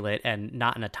immaculate, and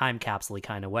not in a time capsule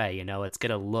kind of way. It's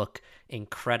going to look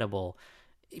incredible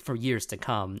for years to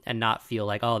come, and not feel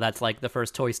like, oh, that's like the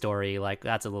first Toy Story, like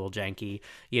that's a little janky,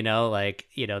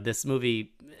 this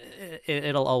movie,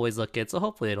 it'll always look good. So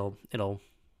hopefully it'll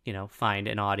find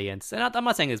an audience. And I'm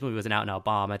not saying this movie was an out and out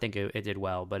bomb. I think it did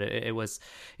well, but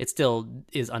it still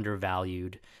is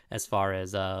undervalued as far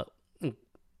as like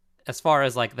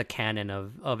the canon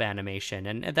of animation.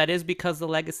 And that is because the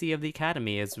legacy of the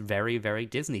Academy is very, very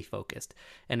Disney focused,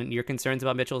 and your concerns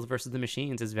about Mitchells versus the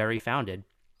Machines is very founded.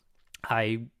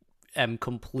 I am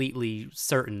completely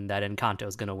certain that Encanto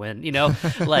is going to win,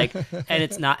 and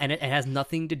it's not, and it has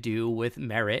nothing to do with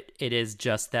merit. It is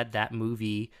just that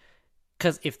movie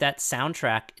because if that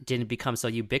soundtrack didn't become so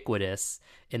ubiquitous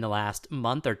in the last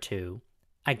month or two,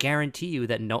 I guarantee you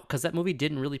that because that movie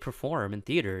didn't really perform in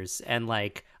theaters, and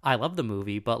like I love the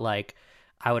movie, but like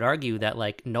I would argue that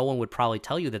like no one would probably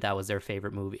tell you that that was their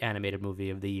favorite movie, animated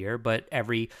movie of the year, but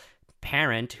every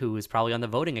parent who is probably on the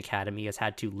voting academy has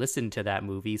had to listen to that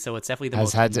movie, so it's definitely the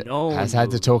most known has had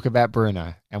to talk about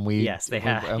Bruno, and they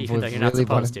have, even though you're not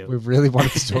supposed to. We really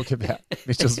wanted to talk about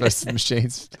Mitchell's vs. the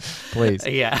Machines, please.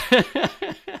 Yeah.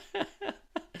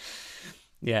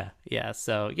 Yeah.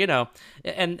 So, you know,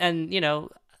 and you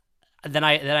know, then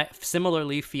I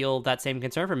similarly feel that same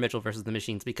concern for Mitchell versus the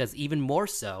Machines, because even more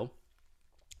so,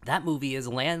 that movie is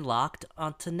landlocked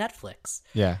onto Netflix.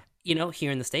 Yeah. You know,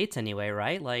 here in the States anyway,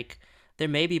 right? Like, there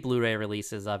may be Blu-ray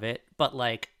releases of it, but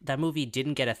like that movie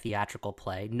didn't get a theatrical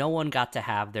play. No one got to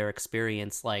have their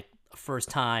experience like first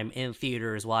time in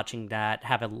theaters watching that,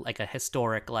 have a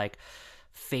historic like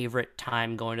favorite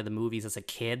time going to the movies as a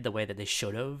kid, the way that they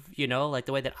should have, you know, like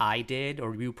the way that I did,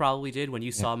 or you probably did when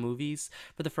you saw movies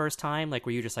for the first time, like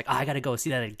where you're just like, oh, I gotta go see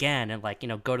that again, and like, you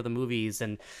know, go to the movies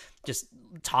and just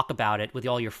talk about it with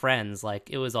all your friends.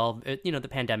 Like it was all, you know, the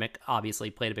pandemic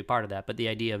obviously played a big part of that, but the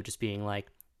idea of just being like,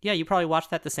 yeah, you probably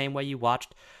watched that the same way you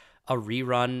watched a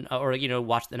rerun or, you know,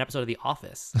 watched an episode of The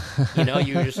Office. You know,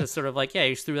 you were just sort of like, yeah,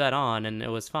 you just threw that on and it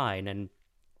was fine. And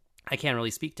I can't really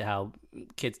speak to how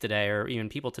kids today or even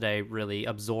people today really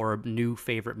absorb new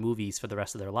favorite movies for the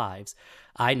rest of their lives.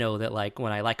 I know that like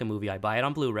when I like a movie, I buy it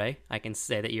on Blu-ray. I can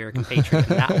say that you're a compatriot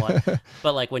in that one.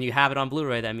 But like when you have it on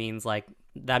Blu-ray, that means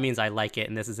I like it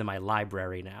and this is in my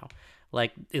library now.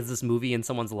 Like, is this movie in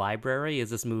someone's library? Is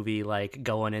this movie like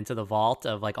going into the vault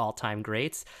of like all-time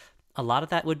greats? A lot of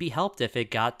that would be helped if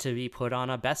it got to be put on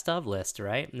a best of list,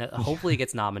 right? And hopefully it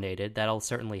gets nominated. That'll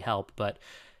certainly help. But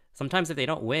sometimes if they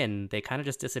don't win, they kind of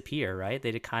just disappear, right?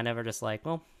 They kind of are just like,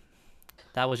 well,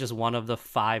 that was just one of the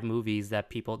 5 movies that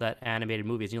animated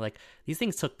movies. And you're like, these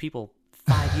things took people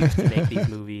 5 years to make these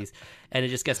movies, and it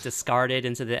just gets discarded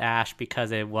into the ash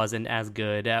because it wasn't as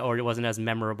good or it wasn't as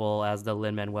memorable as the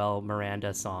Lin-Manuel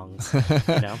Miranda songs,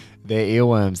 you know? They're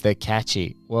earworms. They're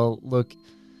catchy. Well, look,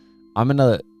 I'm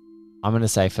gonna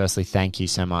say firstly, thank you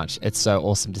so much. It's so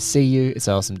awesome to see you. It's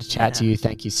so awesome to chat to you.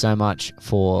 Thank you so much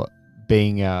for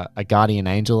being a guardian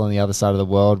angel on the other side of the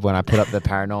world. When I put up the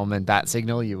Paranorman bat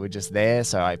signal, you were just there,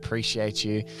 so I appreciate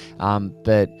you.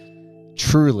 But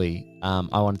truly,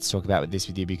 I wanted to talk about this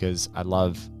with you because I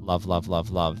love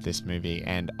this movie,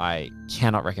 and I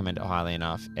cannot recommend it highly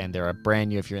enough. And there are brand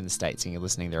new, if you're in the States and you're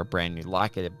listening, there are brand new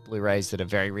Leica Blu-rays that are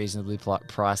very reasonably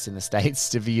priced in the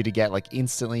States for you to get like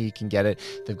instantly. You can get it.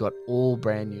 They've got all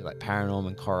brand new like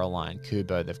Paranorman, Coraline,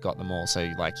 Kubo. They've got them all, so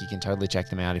like you can totally check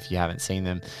them out if you haven't seen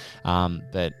them.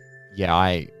 But yeah,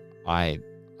 I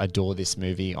adore this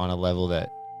movie on a level that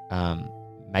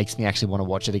makes me actually want to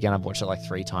watch it again. I've watched it like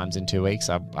 3 times in 2 weeks.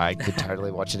 I could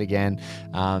totally watch it again.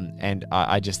 And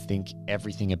I just think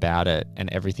everything about it and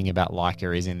everything about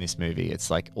Leica is in this movie. It's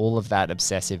like all of that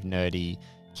obsessive, nerdy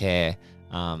care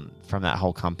from that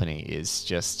whole company is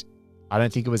just, I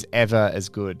don't think it was ever as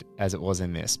good as it was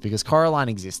in this, because Coraline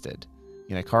existed.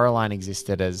 You know, Coraline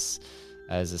existed as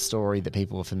a story that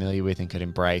people were familiar with and could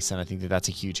embrace. And I think that that's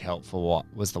a huge help for what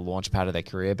was the launch pad of their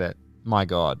career. But my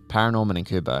God, Paranorman and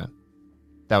Kubo,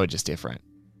 they were just different.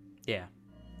 Yeah,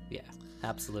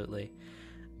 absolutely.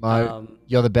 Mo,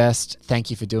 you're the best. Thank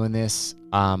you for doing this.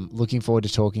 Looking forward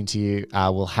to talking to you.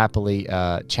 We'll happily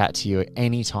chat to you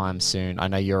anytime soon. I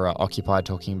know you're occupied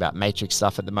talking about Matrix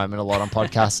stuff at the moment a lot on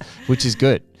podcasts, which is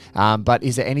good. But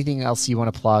is there anything else you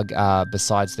want to plug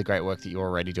besides the great work that you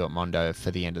already do at Mondo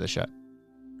for the end of the show?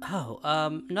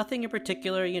 Nothing in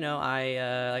particular. You know,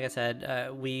 like I said, I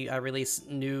release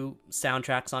new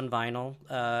soundtracks on vinyl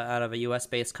out of a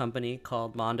US-based company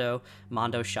called Mondo,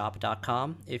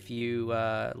 mondoshop.com. If you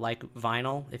like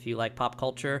vinyl, if you like pop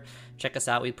culture, check us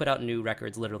out. We put out new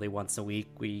records literally once a week.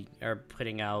 We are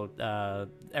putting out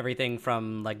everything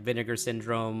from like Vinegar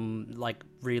Syndrome, like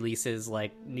releases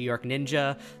like New York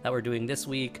Ninja that we're doing this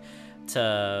week,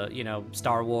 to, you know,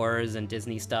 Star Wars and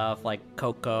Disney stuff like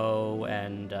Coco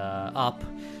and Up,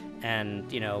 and,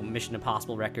 you know, Mission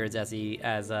Impossible records as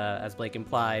Blake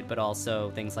implied, but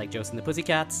also things like Josie and the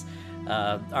Pussycats.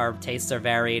 Our tastes are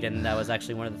varied, and that was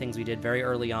actually one of the things we did very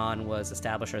early on, was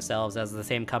establish ourselves as the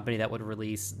same company that would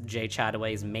release Jay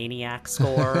Chataway's Maniac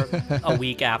score a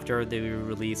week after they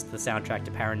released the soundtrack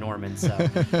to Paranorman.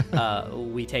 So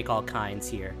we take all kinds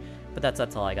here, but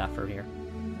that's all I got for here.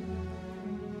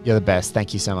 You're the best.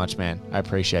 Thank you so much, man. I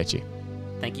appreciate you.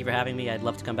 Thank you for having me. I'd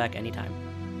love to come back anytime.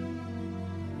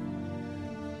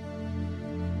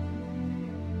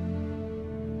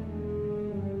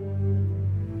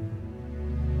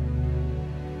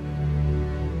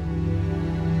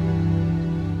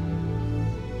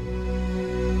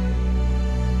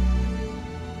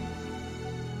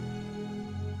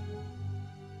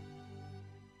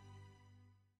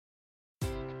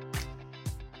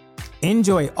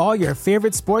 Enjoy all your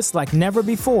favorite sports like never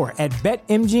before at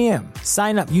BetMGM.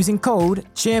 Sign up using code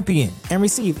CHAMPION and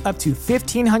receive up to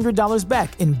 $1,500 back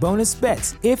in bonus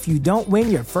bets if you don't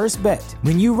win your first bet.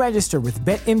 When you register with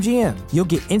BetMGM, you'll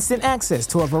get instant access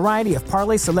to a variety of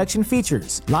parlay selection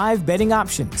features, live betting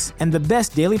options, and the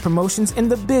best daily promotions in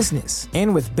the business.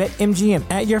 And with BetMGM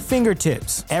at your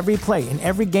fingertips, every play and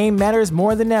every game matters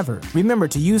more than ever. Remember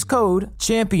to use code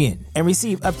CHAMPION and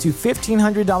receive up to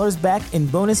 $1,500 back in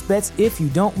bonus bets if you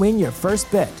don't win your first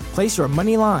bet. Place your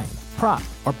money line, prop,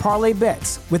 or parlay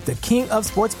bets with the king of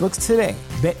sportsbooks today.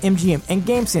 BetMGM and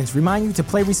GameSense remind you to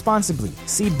play responsibly.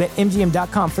 See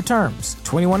BetMGM.com for terms.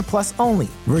 21 plus only.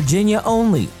 Virginia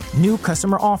only. New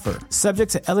customer offer. Subject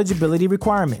to eligibility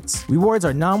requirements. Rewards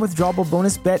are non-withdrawable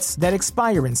bonus bets that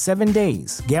expire in 7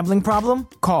 days. Gambling problem?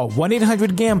 Call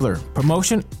 1-800-GAMBLER.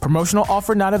 Promotional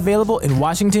offer not available in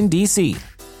Washington, D.C.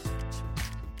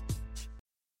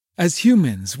 As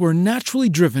humans, we're naturally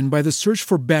driven by the search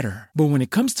for better. But when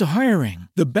it comes to hiring,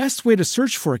 the best way to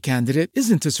search for a candidate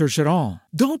isn't to search at all.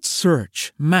 Don't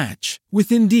search, match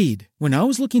with Indeed. When I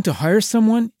was looking to hire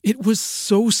someone, it was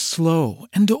so slow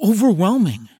and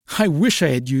overwhelming. I wish I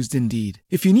had used Indeed.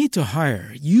 If you need to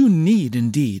hire, you need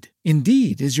Indeed.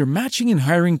 Indeed is your matching and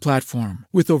hiring platform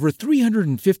with over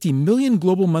 350 million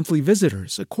global monthly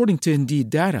visitors, according to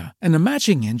Indeed data, and a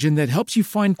matching engine that helps you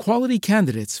find quality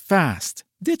candidates fast.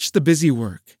 Ditch the busy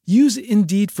work. Use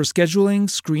Indeed for scheduling,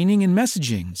 screening, and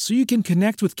messaging so you can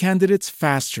connect with candidates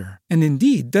faster. And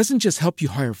Indeed doesn't just help you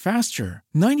hire faster.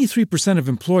 93% of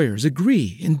employers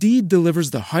agree Indeed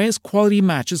delivers the highest quality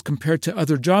matches compared to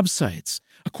other job sites,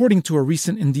 according to a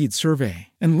recent Indeed survey.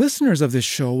 And listeners of this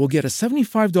show will get a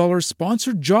 $75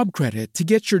 sponsored job credit to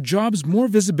get your jobs more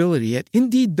visibility at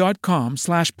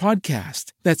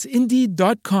Indeed.com/podcast. That's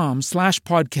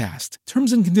Indeed.com/podcast.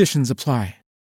 Terms and conditions apply.